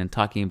season and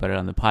talking about it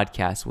on the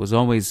podcast. Was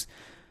always,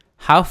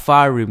 how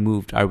far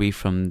removed are we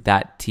from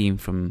that team,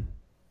 from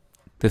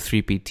the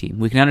 3P team?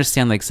 We can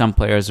understand like some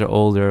players are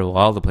older, well,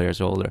 all the players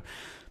are older.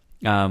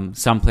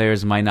 Some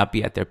players might not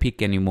be at their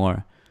peak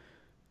anymore.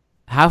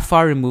 How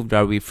far removed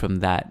are we from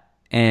that?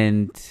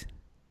 And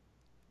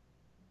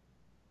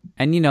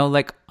you know,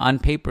 like on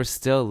paper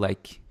still,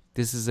 like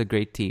this is a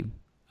great team.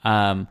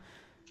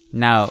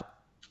 Now,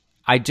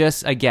 I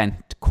just,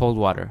 again, cold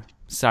water.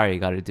 Sorry, I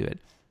got to do it.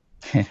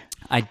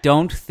 I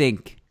don't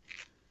think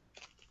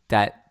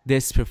that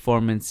this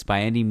performance by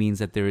any means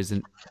that there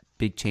isn't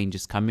big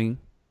changes coming,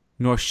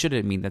 nor should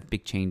it mean that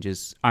big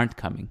changes aren't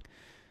coming.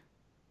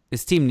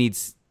 This team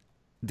needs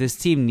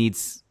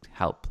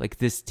help. Like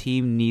this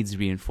team needs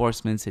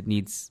reinforcements. It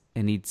needs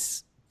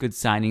good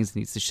signings. It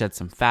needs to shed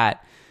some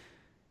fat.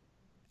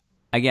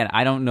 Again,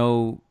 I don't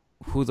know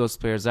who those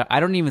players are. I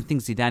don't even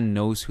think Zidane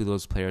knows who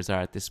those players are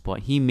at this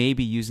point. He may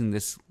be using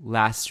this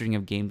last string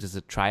of games as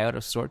a tryout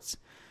of sorts.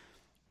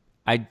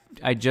 I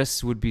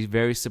just would be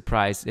very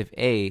surprised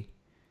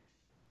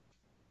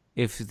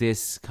if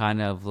this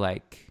kind of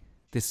like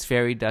this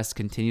fairy dust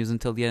continues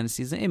until the end of the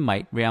season. It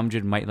might. Real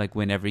Madrid might like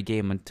win every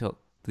game until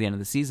the end of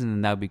the season,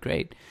 and that would be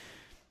great.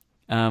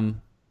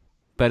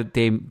 But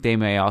they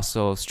may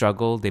also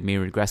struggle. They may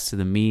regress to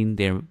the mean.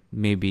 There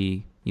may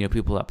be, you know,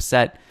 people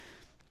upset.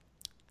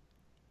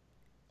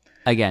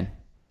 Again,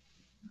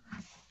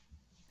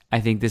 I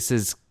think this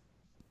is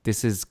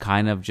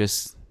kind of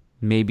just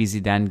maybe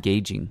Zidane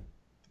gauging.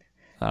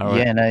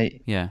 I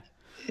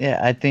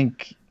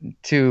think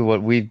too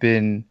what we've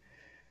been,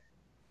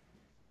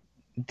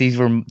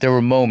 there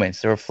were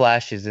moments, there were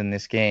flashes in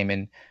this game,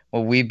 and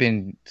what we've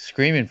been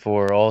screaming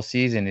for all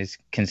season is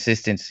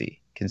consistency.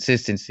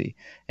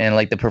 And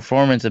like the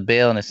performance of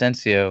Bale and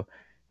Asensio,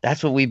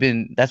 that's what we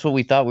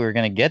thought we were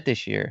going to get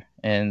this year.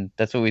 And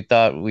that's what we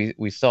thought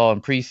we saw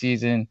in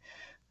preseason,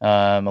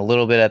 a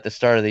little bit at the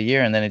start of the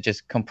year, and then it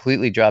just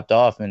completely dropped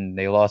off and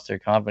they lost their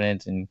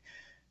confidence. And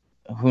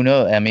who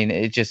knows? I mean,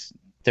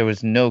 there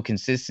was no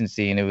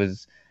consistency, and it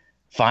was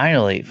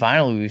finally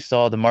we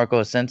saw the Marco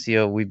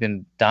Asensio we've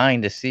been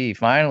dying to see.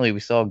 Finally, we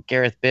saw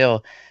Gareth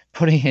Bale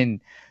putting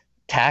in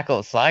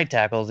slide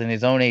tackles in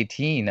his own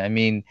 18. I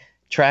mean,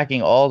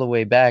 tracking all the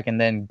way back and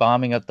then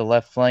bombing up the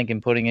left flank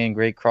and putting in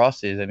great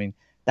crosses. I mean,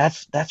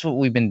 that's what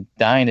we've been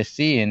dying to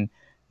see. And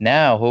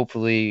now,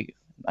 hopefully,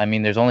 I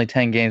mean, there's only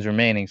 10 games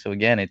remaining. So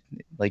again, it,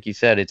 like you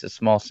said, it's a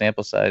small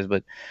sample size,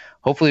 but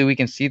hopefully we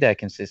can see that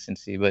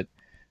consistency. But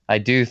I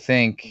do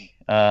think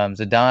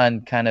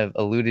Zidane kind of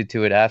alluded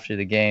to it after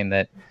the game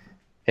that,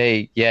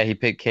 hey, yeah, he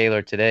picked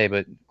Kaylor today,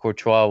 but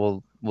Courtois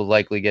will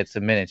likely get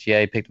some minutes.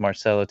 Yeah, he picked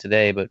Marcelo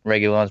today, but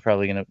Reguilon's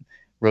probably going to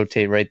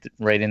rotate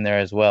right in there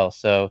as well.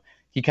 So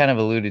he kind of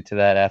alluded to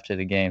that after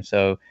the game.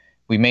 So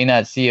we may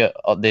not see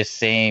this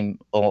same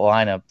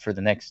lineup for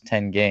the next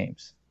 10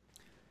 games.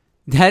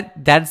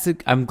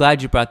 I'm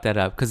glad you brought that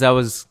up, because I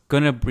was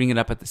going to bring it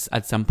up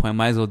at some point.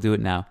 Might as well do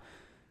it now.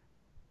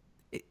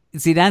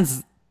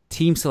 Zidane's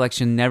team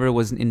selection never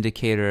was an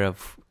indicator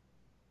of,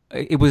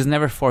 it was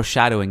never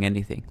foreshadowing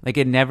anything. Like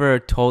it never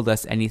told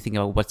us anything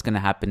about what's going to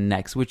happen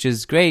next, which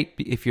is great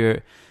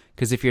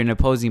because if you're an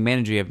opposing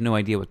manager, you have no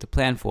idea what to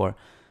plan for.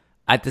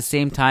 At the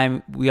same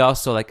time, we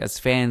also, like as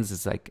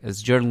fans,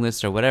 as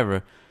journalists or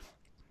whatever,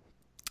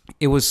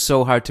 it was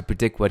so hard to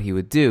predict what he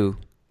would do.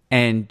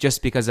 And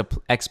just because an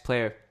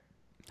ex-player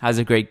has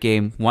a great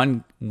game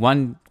one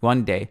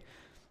day,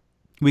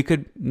 we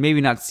could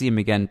maybe not see him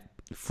again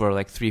for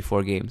like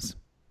 3-4 games.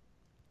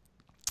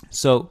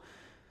 So,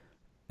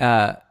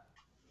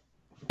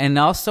 and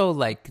also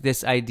like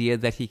this idea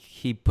that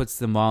he puts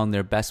them all in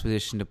their best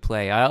position to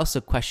play, I also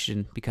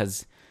question,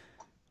 because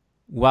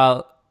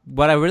while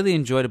what I really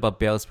enjoyed about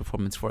Bale's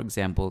performance, for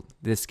example,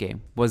 this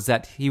game, was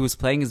that he was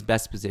playing his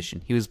best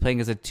position. He was playing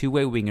as a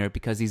two-way winger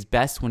because he's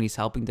best when he's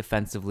helping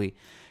defensively.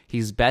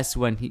 He's best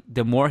when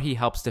the more he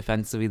helps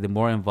defensively, the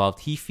more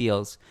involved he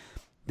feels.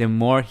 the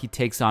more he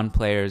takes on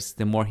players,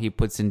 the more he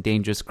puts in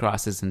dangerous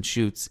crosses and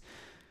shoots.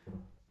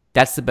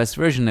 That's the best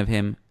version of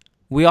him.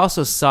 We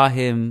also saw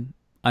him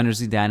under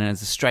Zidane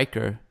as a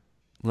striker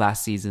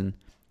last season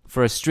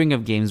for a string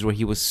of games where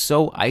he was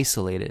so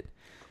isolated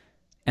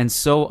and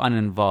so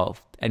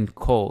uninvolved and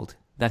cold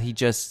that he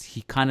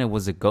kind of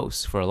was a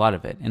ghost for a lot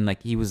of it. And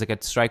like he was like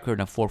a striker in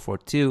a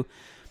 4-4-2.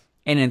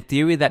 And in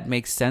theory, that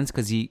makes sense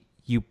because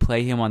you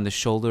play him on the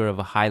shoulder of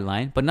a high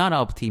line, but not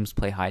all teams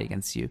play high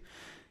against you.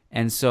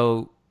 And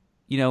so,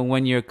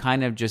 when you're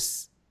kind of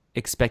just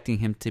expecting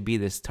him to be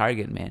this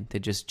target man, to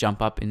just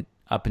jump up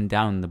and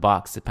down in the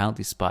box, the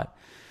penalty spot,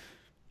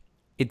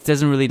 it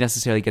doesn't really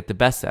necessarily get the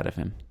best out of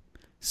him.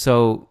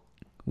 So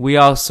we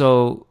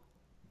also,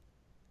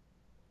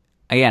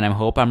 again, I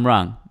hope I'm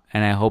wrong.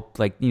 And I hope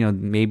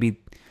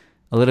maybe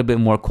a little bit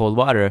more cold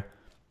water.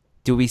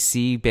 Do we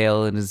see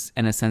Bale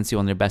and Asensio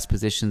in their best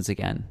positions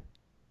again?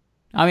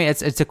 I mean,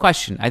 it's a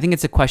question. I think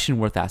it's a question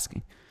worth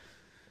asking.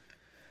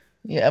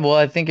 Yeah, well,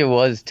 I think it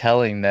was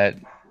telling that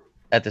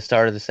at the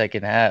start of the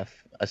second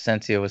half,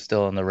 Asensio was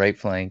still on the right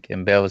flank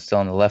and Bale was still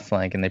on the left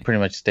flank, and they pretty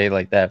much stayed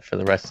like that for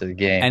the rest of the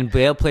game. And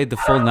Bale played the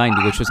full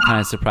 90, which was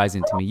kind of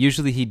surprising to me.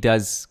 Usually he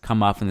does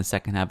come off in the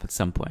second half at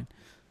some point.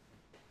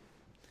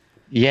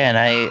 Yeah, and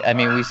I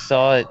mean, we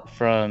saw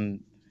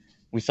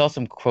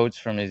some quotes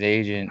from his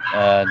agent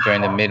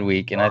during the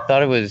midweek, and I thought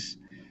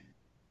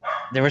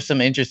there were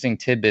some interesting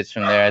tidbits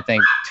from there. I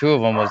think two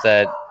of them was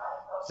that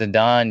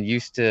Zidane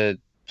used to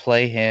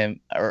play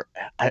him,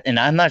 and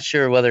I'm not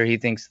sure whether he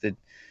thinks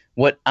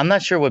I'm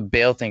not sure what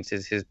Bale thinks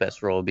is his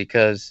best role,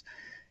 because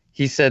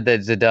he said that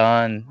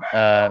Zidane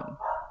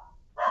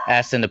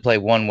asked him to play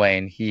one way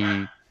and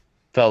he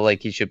felt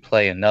like he should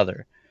play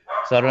another.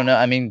 So I don't know.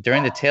 I mean,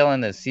 during the tail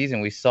end of the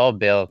season, we saw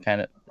Bale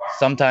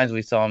sometimes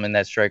we saw him in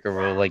that striker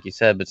role, like you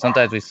said, but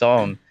sometimes we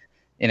saw him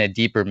in a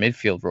deeper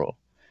midfield role,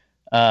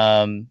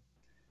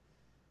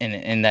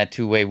 in that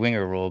two-way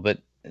winger role. But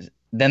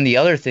then the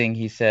other thing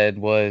he said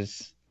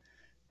was,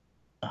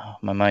 oh,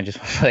 my mind just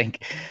went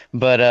blank.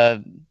 But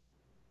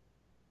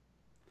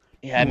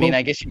yeah, I mean,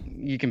 I guess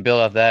you can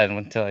build off that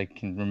until I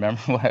can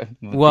remember what.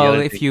 Well,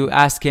 if you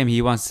ask him,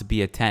 he wants to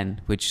be a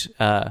 10, which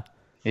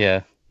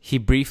yeah. He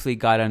briefly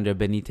got under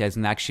Benitez,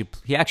 and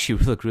he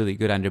actually looked really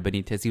good under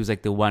Benitez. He was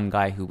like the one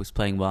guy who was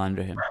playing well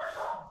under him.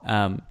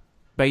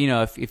 But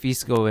if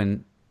Isco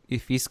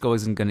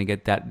isn't going to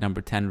get that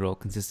number 10 role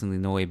consistently,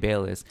 no way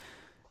Bale is.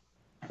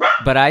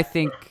 But I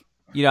think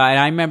and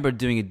I remember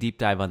doing a deep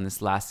dive on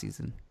this last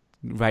season,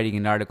 writing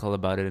an article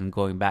about it and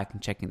going back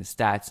and checking the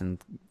stats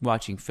and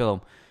watching film.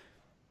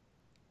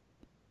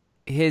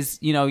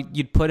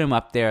 You'd put him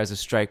up there as a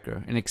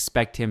striker and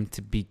expect him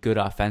to be good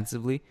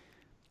offensively.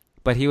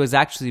 But he was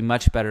actually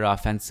much better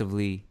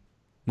offensively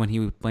when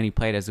he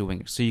played as a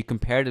winger. So you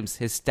compared his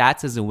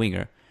stats as a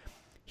winger.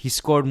 He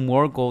scored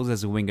more goals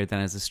as a winger than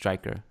as a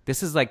striker.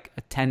 This is like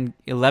a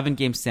 11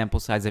 game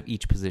sample size of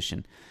each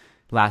position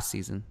last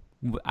season.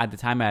 At the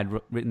time I had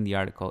written the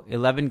article,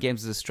 11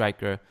 games as a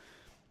striker,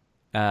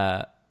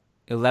 11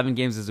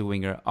 games as a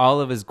winger. All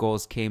of his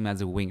goals came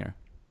as a winger.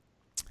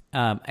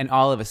 And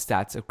all of his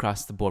stats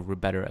across the board were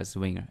better as a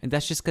winger. And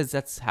that's just because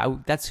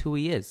that's who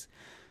he is.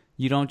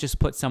 You don't just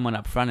put someone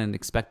up front and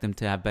expect them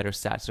to have better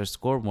stats or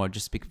score more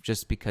just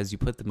because you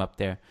put them up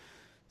there.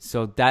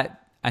 So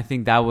I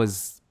think that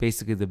was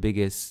basically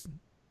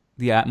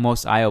the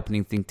most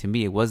eye-opening thing to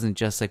me. It wasn't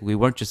just like we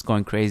weren't just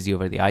going crazy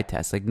over the eye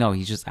test. Like, no,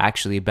 he's just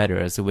actually better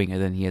as a winger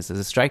than he is as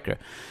a striker.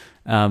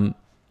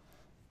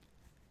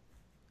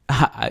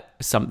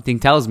 Something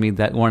tells me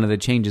that one of the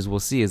changes we'll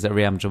see is that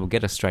Real Madrid will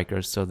get a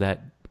striker so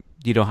that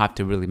you don't have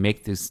to really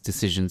make these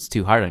decisions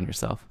too hard on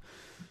yourself.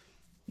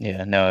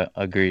 Yeah, no,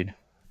 agreed.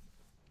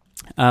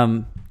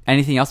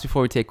 Anything else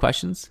before we take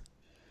questions?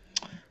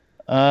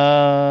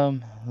 Let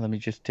me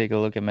just take a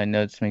look at my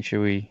notes to make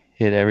sure we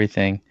hit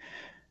everything.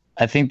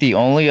 I think the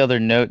only other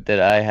note that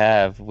I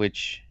have,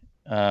 which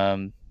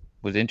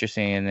was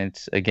interesting, and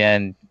it's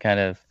again kind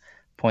of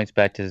points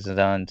back to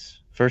Zidane's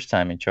first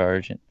time in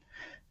charge,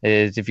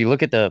 is if you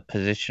look at the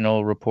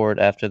positional report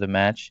after the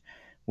match,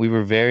 we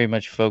were very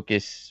much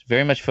focused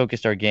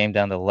our game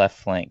down the left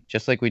flank,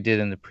 just like we did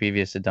in the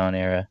previous Zidane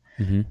era.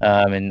 Mm-hmm.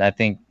 And I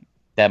think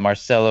that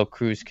Marcelo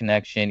Cruz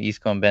connection,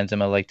 Isco and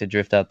Benzema like to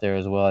drift out there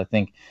as well. I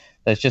think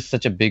that's just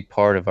such a big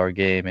part of our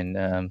game.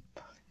 And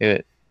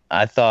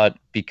I thought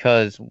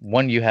because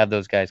when you have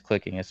those guys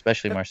clicking,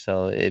 especially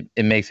Marcelo, it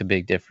makes a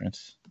big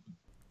difference.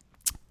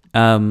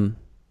 I'm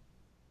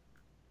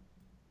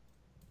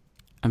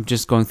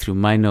just going through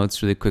my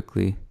notes really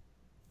quickly.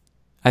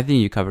 I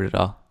think you covered it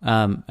all.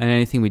 And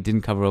anything we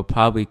didn't cover will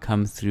probably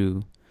come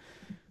through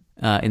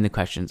in the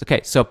questions.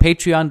 Okay, so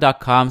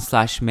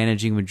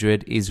patreon.com/managing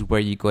Madrid is where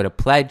you go to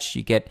pledge.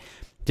 You get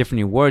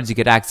different rewards. You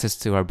get access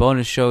to our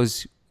bonus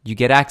shows. You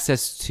get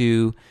access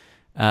to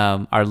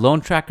our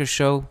loan tracker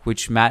show,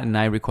 which Matt and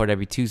I record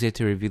every Tuesday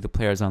to review the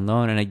players on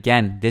loan. And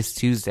again, this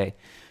Tuesday,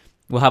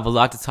 we'll have a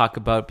lot to talk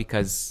about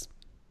because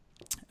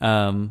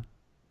Odegaard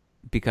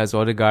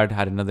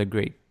had another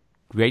great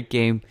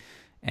game.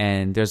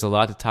 And there's a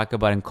lot to talk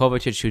about. And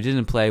Kovacic, who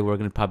didn't play, we're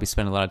going to probably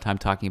spend a lot of time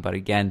talking about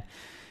again,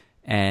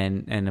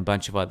 and a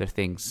bunch of other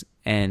things.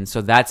 And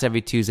so that's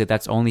every Tuesday.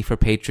 That's only for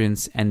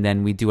patrons. And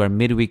then we do our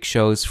midweek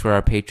shows for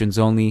our patrons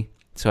only.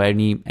 So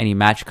any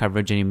match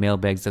coverage, any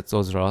mailbags,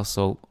 those are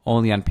also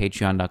only on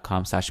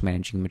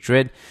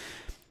patreon.com/managingmadrid.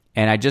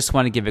 And I just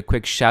want to give a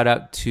quick shout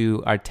out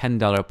to our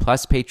 $10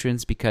 plus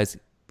patrons, because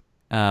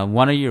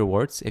one of your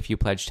rewards, if you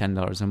pledge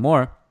 $10 or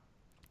more,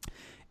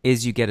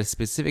 is you get a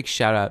specific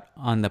shout out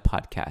on the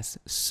podcast.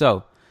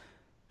 So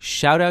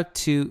shout out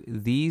to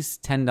these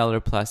 $10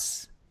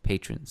 plus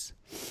patrons: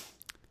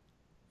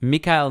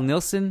 Mikael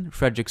Nilsson,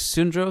 Frederick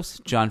Sundros,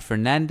 John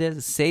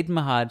Fernandez, Said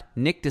Mahad,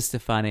 Nick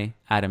DeStefane,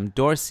 Adam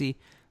Dorsey,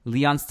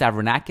 Leon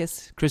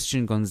Stavronakis,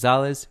 Christian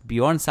Gonzalez,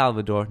 Bjorn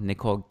Salvador,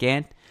 Nicole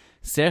Gant,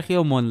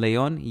 Sergio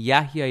Monleon,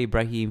 Yahya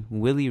Ibrahim,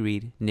 Willie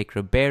Reed, Nick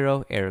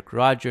Ribeiro, Eric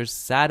Rogers,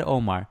 Sad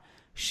Omar,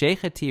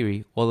 Sheikh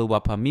Hatiri,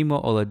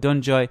 Oluwapamimo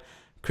Oladunjoy,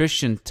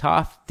 Christian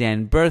Toff,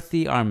 Dan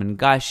Berthy, Armin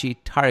Gashi,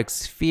 Tarek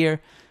Sphere,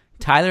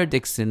 Tyler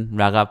Dixon,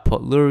 Raghav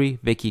Potluri,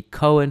 Vicky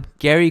Cohen,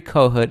 Gary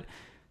Kohut,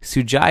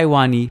 Sujai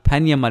Wani,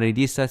 Pena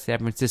Maridisa, San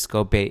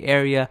Francisco Bay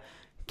Area,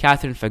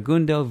 Catherine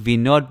Fagundo,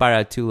 Vinod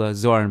Baratula,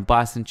 Zoran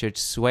Bosanchich,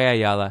 Sway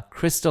Ayala,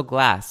 Crystal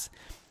Glass,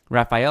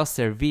 Rafael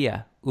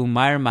Servia,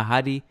 Umair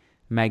Mahadi,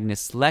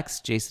 Magnus Lex,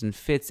 Jason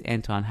Fitz,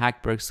 Anton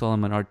Hackberg,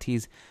 Solomon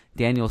Ortiz,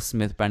 Daniel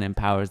Smith, Brennan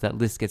Powers. That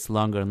list gets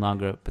longer and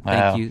longer. But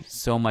thank you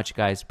so much,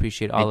 guys.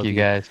 Appreciate all of you. Thank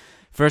you, guys.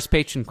 First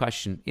patron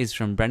question is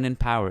from Brendan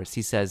Powers.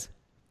 He says,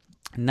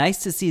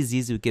 nice to see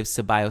Zizou give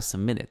Ceballos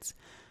some minutes.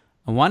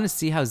 I want to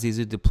see how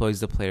Zizou deploys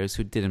the players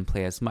who didn't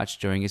play as much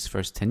during his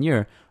first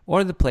tenure,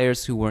 or the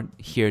players who weren't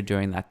here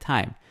during that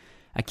time.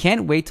 I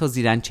can't wait till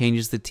Zidane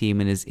changes the team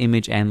in his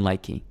image and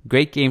liking.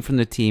 Great game from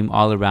the team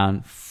all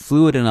around,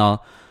 fluid and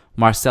all.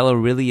 Marcelo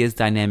really is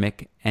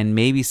dynamic, and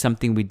maybe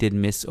something we did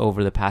miss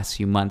over the past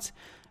few months.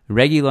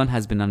 Reguilon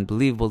has been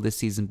unbelievable this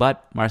season,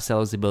 but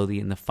Marcelo's ability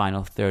in the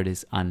final third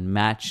is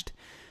unmatched.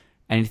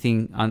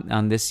 Anything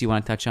on this you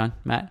want to touch on,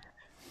 Matt?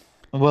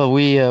 Well,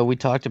 we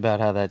talked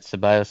about how that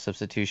Ceballos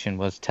substitution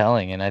was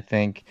telling, and I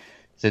think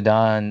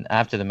Zidane,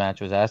 after the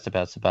match, was asked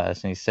about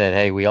Ceballos, and he said,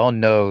 hey, we all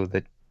know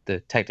that the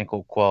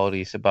technical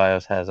quality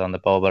Ceballos has on the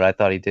ball, but I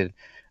thought he did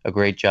a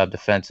great job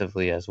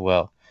defensively as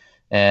well.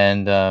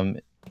 And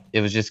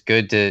it was just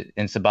good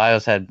and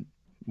Ceballos had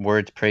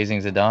words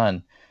praising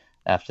Zidane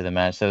after the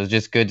match. So it was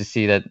just good to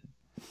see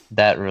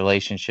that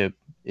relationship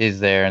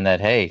is there, and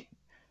that, hey,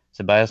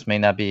 Ceballos may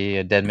not be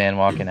a dead man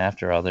walking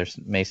after all. There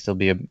may still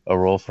be a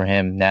role for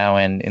him now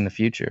and in the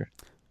future.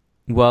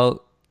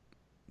 Well,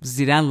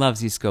 Zidane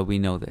loves Isco. We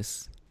know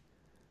this.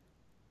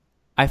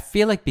 I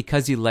feel like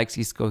because he likes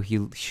Isco,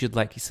 he should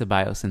like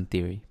Ceballos in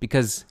theory.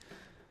 Because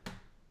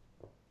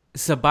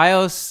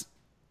Ceballos,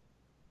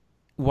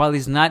 while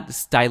he's not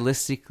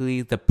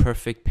stylistically the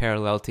perfect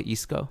parallel to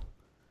Isco,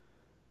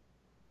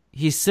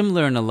 he's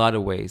similar in a lot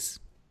of ways.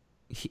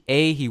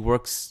 He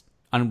works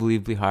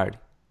unbelievably hard.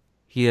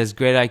 He has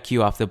great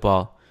IQ off the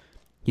ball.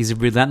 He's a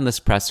relentless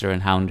presser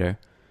and hounder.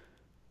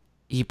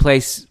 He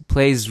plays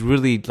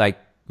really like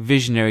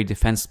visionary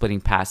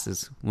defense-splitting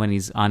passes when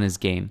he's on his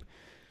game.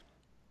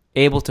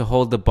 Able to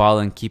hold the ball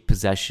and keep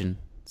possession.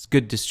 He's a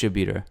good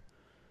distributor.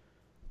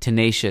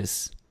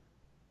 Tenacious.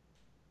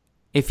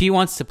 If he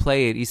wants to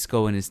play at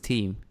Isco in his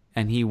team,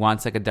 and he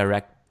wants like a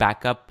direct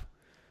backup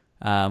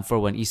for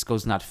when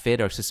Isco's not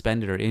fit or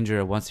suspended or injured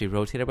or wants to be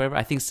rotated or whatever,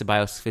 I think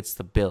Ceballos fits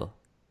the bill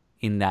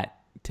in that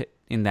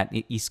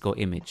Isco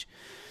image.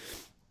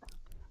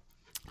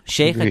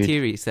 Sheikh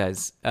Hatiri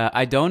says,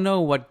 I don't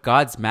know what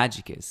God's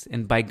magic is,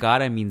 and by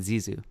God I mean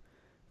Zizou,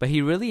 but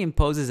he really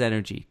imposes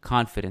energy,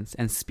 confidence,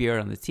 and spirit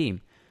on the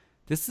team.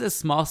 This is a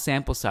small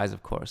sample size,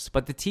 of course,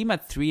 but the team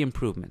had 3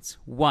 improvements.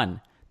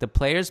 1, the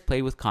players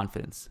played with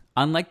confidence.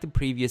 Unlike the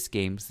previous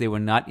games, they were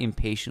not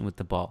impatient with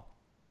the ball.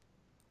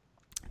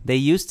 They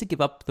used to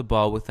give up the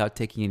ball without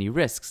taking any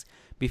risks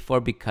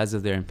before because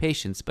of their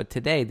impatience, but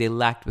today they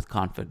lacked with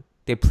confidence.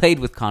 They played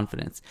with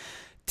confidence.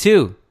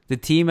 2, the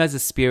team has a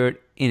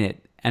spirit in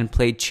it and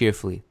played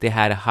cheerfully. They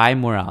had a high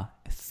morale.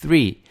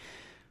 3,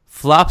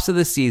 flops of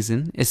the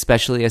season,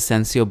 especially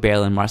Asensio,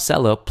 Bale, and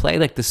Marcelo, play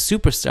like the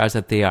superstars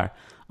that they are.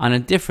 On a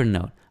different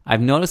note,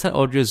 I've noticed that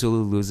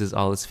Odriozola loses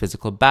all his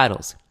physical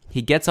battles.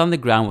 He gets on the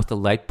ground with a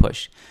light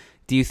push.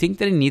 Do you think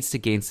that he needs to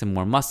gain some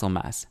more muscle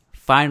mass?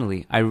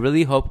 Finally, I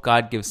really hope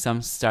God gives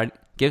some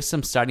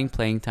starting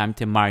playing time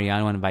to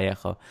Mariano and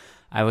Vallejo.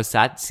 I was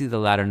sad to see the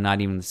latter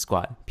not even in the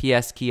squad.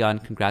 P.S. Keon,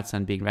 congrats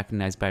on being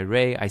recognized by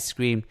Ray. I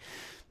screamed.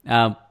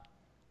 The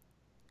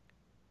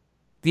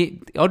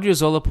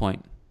Odriozola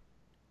point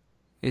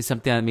is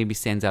something that maybe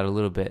stands out a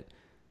little bit.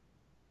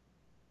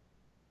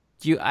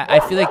 I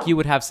feel like you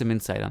would have some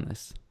insight on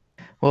this.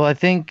 Well, I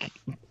think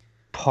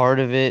part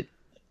of it,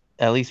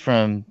 at least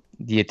from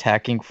the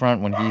attacking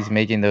front, when he's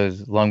making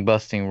those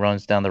lung-busting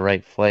runs down the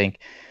right flank,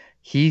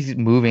 he's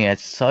moving at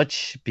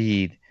such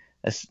speed,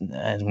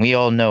 and we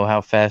all know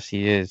how fast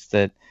he is,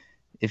 that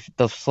if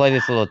the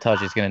slightest little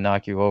touch is going to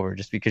knock you over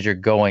just because you're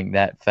going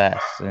that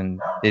fast, and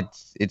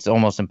it's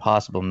almost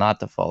impossible not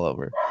to fall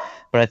over.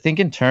 But I think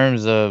in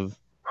terms of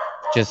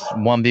just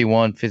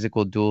 1v1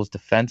 physical duels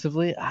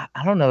defensively, I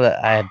don't know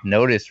that I have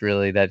noticed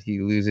really that he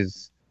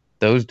loses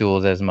those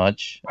duels as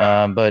much.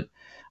 But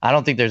I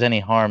don't think there's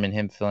any harm in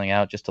him filling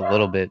out just a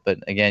little bit. But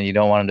again, you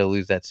don't want him to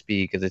lose that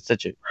speed because it's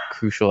such a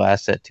crucial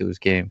asset to his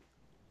game.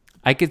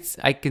 I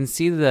can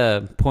see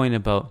the point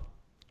about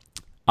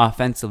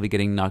offensively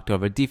getting knocked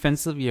over.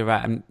 Defensively, you're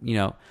right,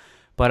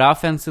 but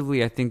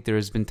offensively, I think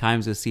there's been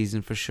times this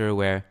season for sure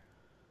where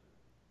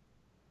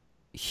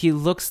he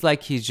looks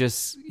like he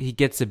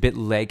gets a bit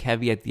leg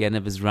heavy at the end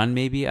of his run.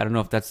 Maybe I don't know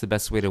if that's the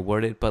best way to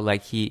word it, but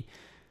like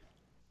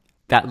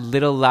that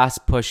little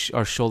last push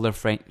or shoulder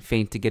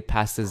feint to get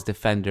past his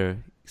defender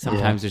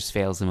sometimes just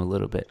fails him a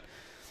little bit.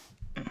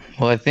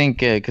 Well, I think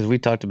because we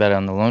talked about it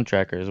on the Lone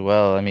Tracker as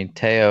well. I mean,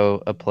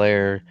 Teo, a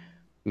player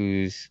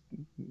who's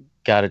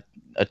got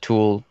a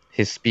tool.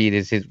 His speed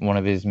is one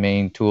of his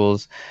main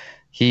tools.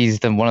 He's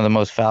one of the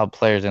most fouled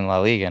players in La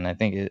Liga, and I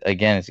think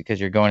again it's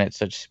because you're going at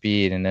such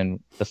speed, and then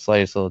the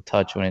slightest little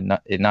touch when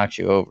it knocks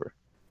you over.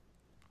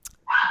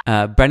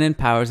 Brennan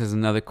Powers has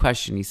another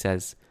question. He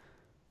says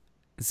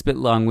it's a bit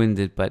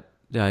long-winded, but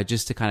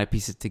just to kind of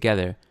piece it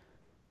together,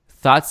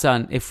 thoughts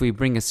on if we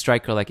bring a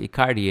striker like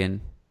Icardi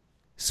in,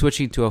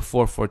 switching to a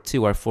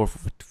 4-4-2 or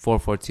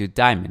 4-4-2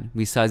 diamond.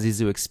 We saw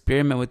Zizou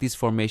experiment with these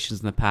formations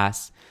in the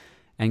past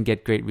and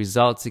get great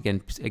results.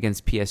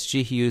 Against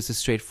PSG, he used a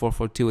straight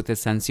 4-4-2 with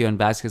Asensio and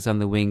Vasquez on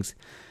the wings.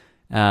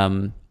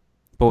 But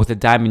with a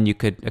diamond, you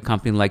could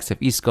accompany the likes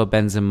of Isco,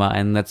 Benzema,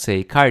 and let's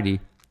say Icardi.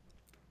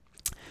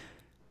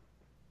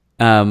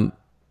 And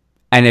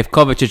if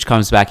Kovacic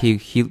comes back,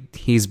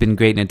 he's been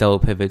great in a double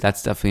pivot.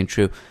 That's definitely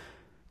true.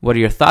 What are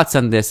your thoughts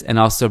on this? And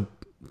also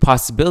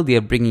possibility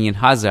of bringing in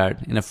Hazard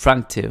in a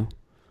front two.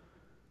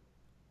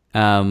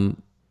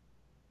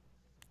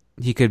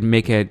 He could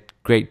make a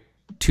great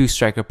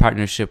two-striker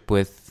partnership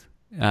with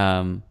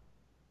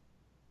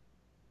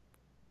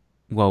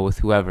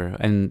whoever.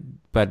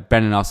 But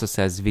Brennan also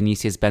says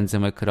Vinicius,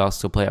 Benzema could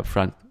also play up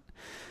front.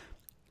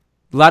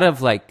 A lot of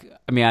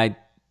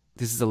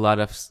this is a lot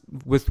of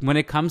when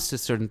it comes to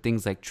certain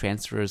things like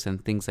transfers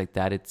and things like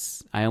that.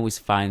 I always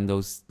find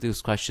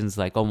those questions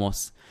like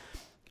almost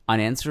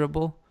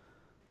unanswerable.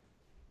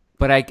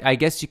 But I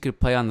guess you could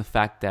play on the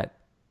fact that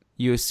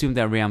you assume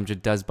that Real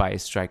Madrid does buy a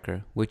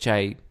striker, which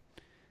I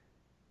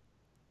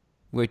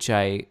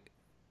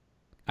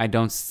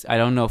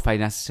don't know if I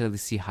necessarily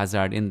see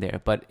Hazard in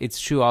there. But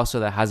it's true also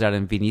that Hazard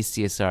and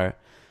Vinicius are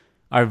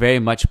very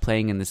much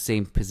playing in the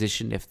same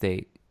position if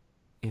they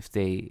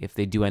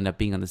do end up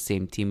being on the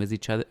same team as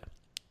each other.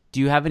 Do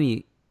you have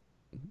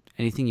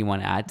anything you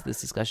want to add to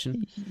this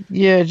discussion?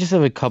 Yeah, I just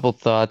have a couple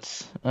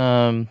thoughts.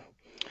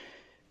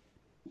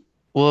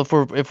 Well,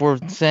 if we're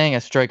saying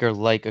a striker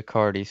like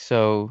Icardi,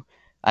 so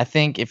I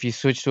think if you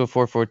switch to a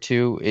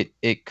 4-4-2,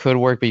 it could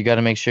work, but you got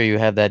to make sure you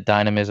have that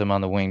dynamism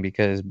on the wing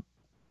because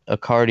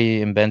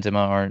Icardi and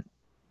Benzema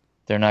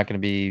they're not going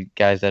to be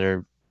guys that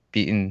are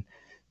beating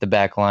the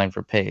back line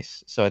for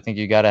pace. So I think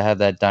you got to have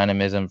that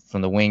dynamism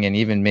from the wing and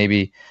even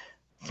maybe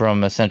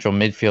from a central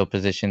midfield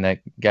position,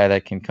 that guy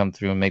that can come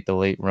through and make the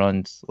late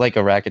runs like a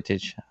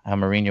Rakitic, how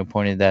Mourinho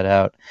pointed that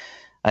out.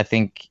 I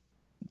think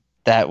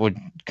that would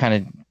kind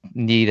of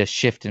need a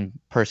shift in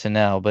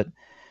personnel, but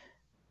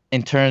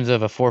in terms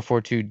of a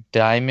 4-4-2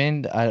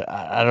 diamond,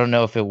 I don't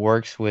know if it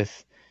works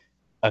with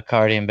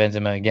Icardi and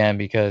Benzema again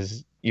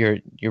because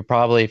you're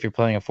probably, if you're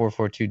playing a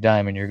 4-4-2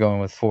 diamond, you're going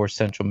with four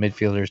central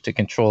midfielders to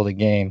control the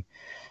game,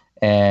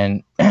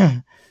 and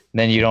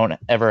then you don't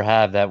ever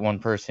have that one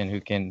person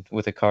who can,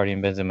 with Icardi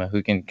and Benzema,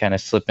 who can kind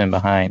of slip in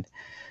behind.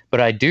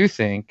 But I do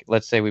think,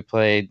 let's say we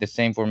played the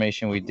same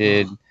formation we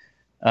did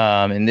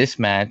in this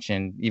match,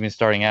 and even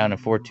starting out in a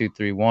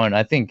 4-2-3-1,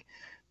 I think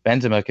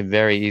Benzema could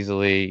very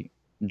easily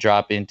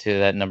drop into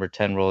that number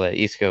 10 role that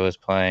Isco is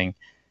playing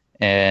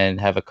and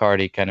have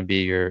Icardi kind of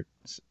be your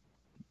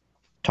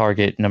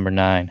target number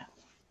 9.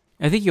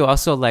 I think you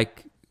also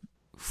like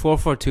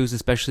 4-4-2s,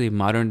 especially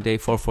modern day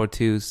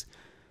 4-4-2s.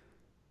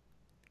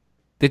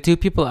 The two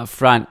people up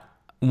front,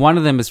 one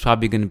of them is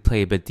probably going to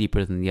play a bit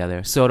deeper than the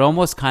other. So it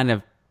almost kind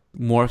of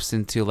morphs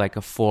into like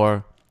a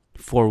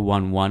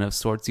 4-4-1-1 of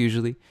sorts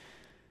usually.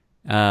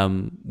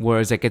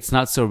 Whereas like it's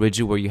not so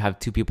rigid where you have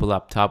two people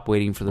up top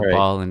waiting for the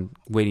ball and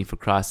waiting for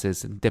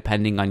crosses. And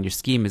depending on your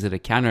scheme, is it a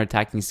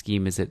counter-attacking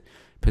scheme? Is it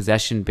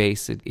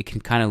possession-based? It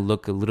can kind of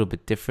look a little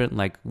bit different,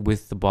 like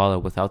with the ball or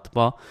without the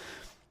ball.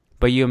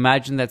 But you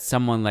imagine that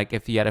someone like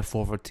if you had a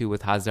 4-4-2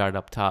 with Hazard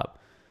up top,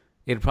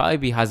 it'd probably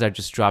be Hazard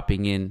just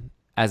dropping in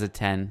as a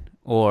 10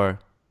 or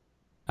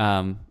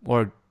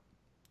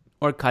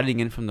cutting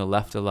in from the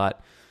left a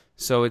lot.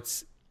 So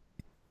it's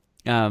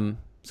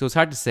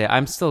hard to say.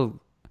 I'm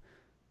still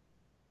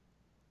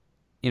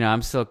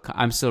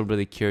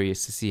really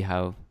curious to see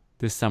how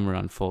this summer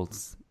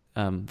unfolds,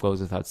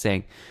 goes without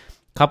saying.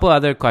 A couple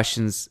other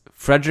questions.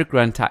 Frederick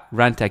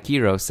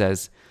Rantakiro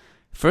says,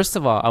 first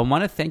of all, I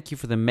want to thank you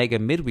for the Mega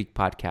Midweek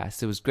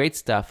podcast. It was great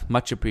stuff.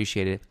 Much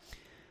appreciated.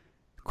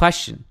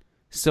 Question.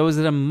 So is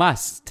it a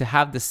must to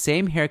have the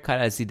same haircut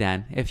as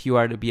Zidane if you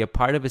are to be a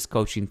part of his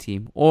coaching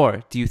team?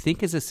 Or do you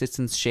think his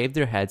assistants shave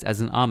their heads as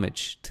an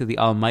homage to the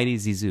almighty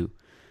Zizou?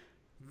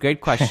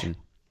 Great question.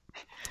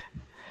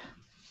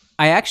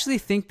 I actually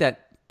think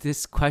that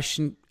this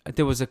question,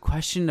 there was a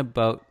question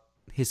about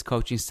his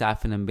coaching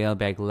staff in a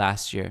mailbag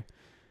last year.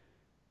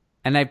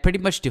 And I pretty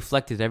much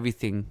deflected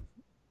everything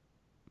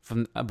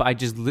from, but I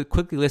just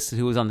quickly listed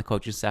who was on the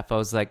coaching staff. I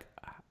was like,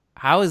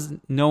 how has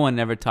no one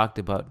ever talked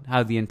about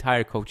how the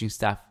entire coaching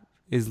staff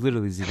is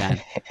literally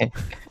Zidane?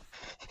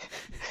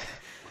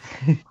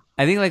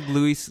 I think like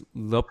Luis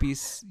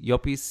Llopis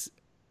is,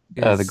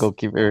 the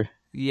goalkeeper.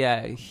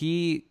 Yeah,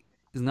 he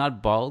is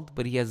not bald,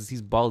 but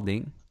he's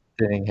balding.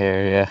 Thinning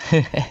hair, yeah.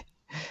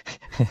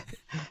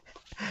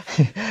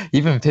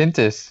 Even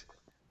Pintus.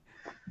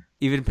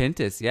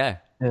 Yeah.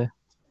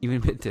 Even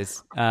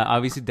Pintus.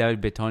 Obviously,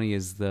 David Bettoni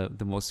is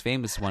the most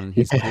famous one.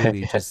 He's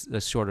clearly just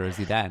as shorter as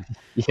Zidane.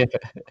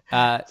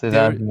 Yeah. So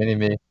that's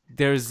mini-me.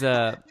 There's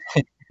a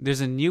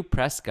new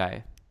press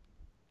guy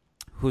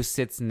who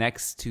sits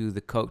next to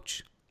the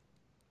coach.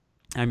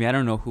 I mean, I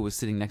don't know who was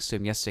sitting next to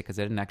him yesterday because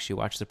I didn't actually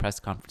watch the press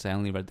conference. I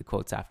only read the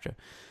quotes after.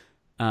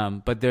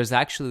 But there's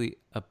actually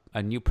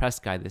a new press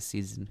guy this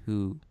season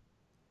who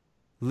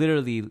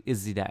literally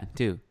is Zidane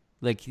too.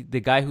 Like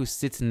the guy who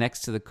sits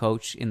next to the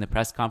coach in the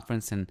press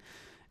conference and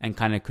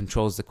kind of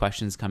controls the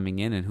questions coming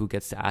in and who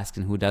gets to ask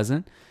and who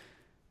doesn't.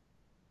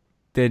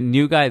 The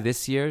new guy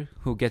this year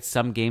who gets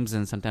some games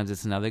and sometimes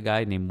it's another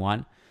guy named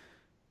Juan.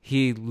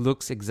 He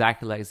looks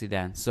exactly like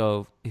Zidane.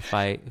 So if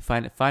I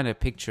find a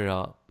picture,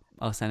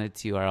 I'll send it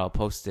to you or I'll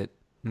post it.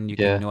 And you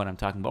can know what I'm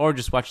talking about. Or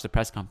just watch the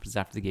press conference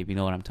after the game. You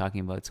know what I'm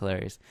talking about. It's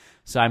hilarious.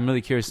 So I'm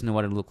really curious to know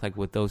what it looked like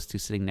with those two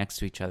sitting next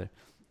to each other.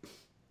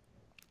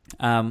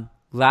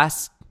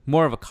 Last,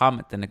 more of a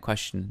comment than a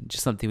question.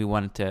 Just something we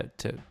wanted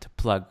to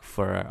plug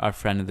for our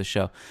friend of the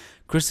show.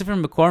 Christopher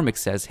McCormick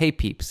says, "Hey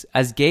peeps,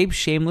 as Gabe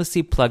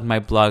shamelessly plugged my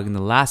blog in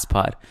the last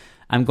pod,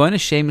 I'm going to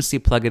shamelessly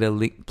plug a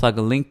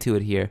link to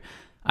it here.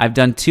 I've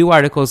done 2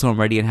 articles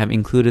already and have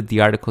included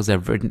the articles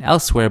I've written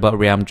elsewhere about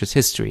Real Madrid's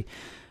history.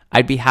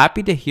 I'd be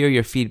happy to hear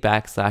your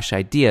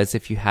feedback/ideas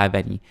if you have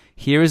any.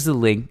 Here is the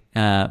link,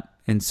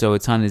 and so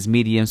it's on his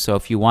Medium. So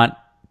if you want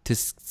to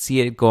see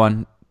it, go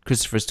on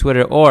Christopher's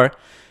Twitter or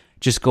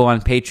just go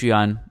on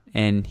Patreon,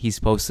 and he's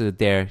posted it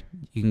there.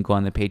 You can go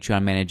on the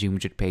Patreon Managing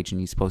Madrid page,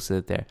 and he's posted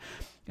it there.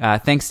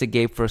 Thanks to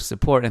Gabe for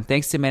support, and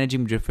thanks to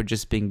Managing Madrid for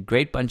just being a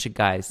great bunch of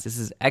guys. This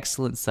is an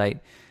excellent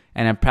site,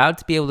 and I'm proud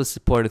to be able to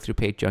support it through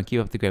Patreon.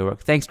 Keep up the great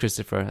work." Thanks,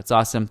 Christopher. That's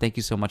awesome. Thank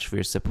you so much for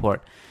your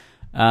support.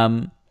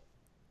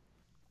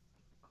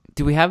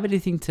 Do we have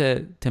anything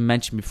to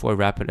mention before we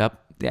wrap it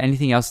up?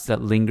 Anything else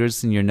that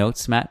lingers in your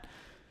notes, Matt?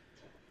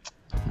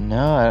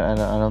 No, I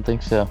don't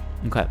think so.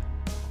 Okay.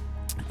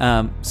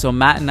 So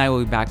Matt and I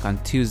will be back on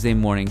Tuesday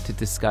morning to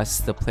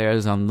discuss the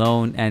players on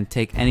loan and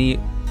take any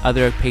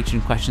other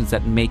patron questions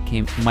that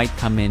might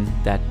come in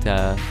that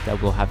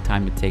we'll have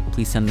time to take.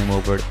 Please send them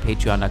over to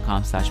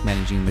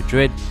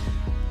patreon.com/managingmadrid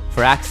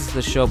for access to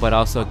the show, but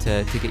also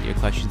to get your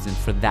questions in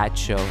for that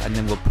show. And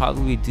then we'll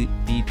probably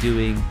be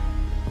doing,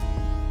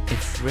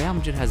 if Real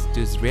Madrid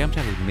does Real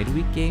Madrid have a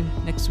midweek game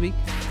next week?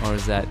 Or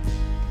is that...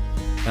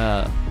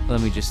 let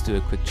me just do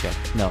a quick check.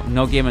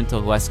 No game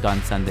until Huesca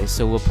on Sunday.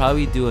 So we'll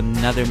probably do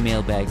another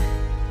mailbag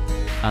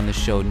on the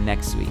show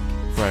next week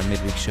for our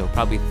midweek show.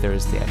 Probably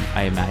Thursday,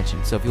 I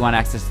imagine. So if you want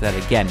access to that,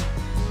 again,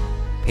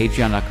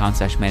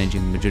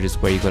 patreon.com/managingmadrid is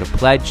where you go to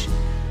pledge.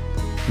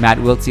 Matt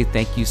Wiltsey,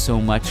 thank you so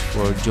much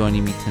for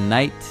joining me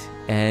tonight.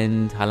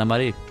 And Hala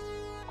Madrid.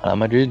 Hala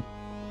Madrid.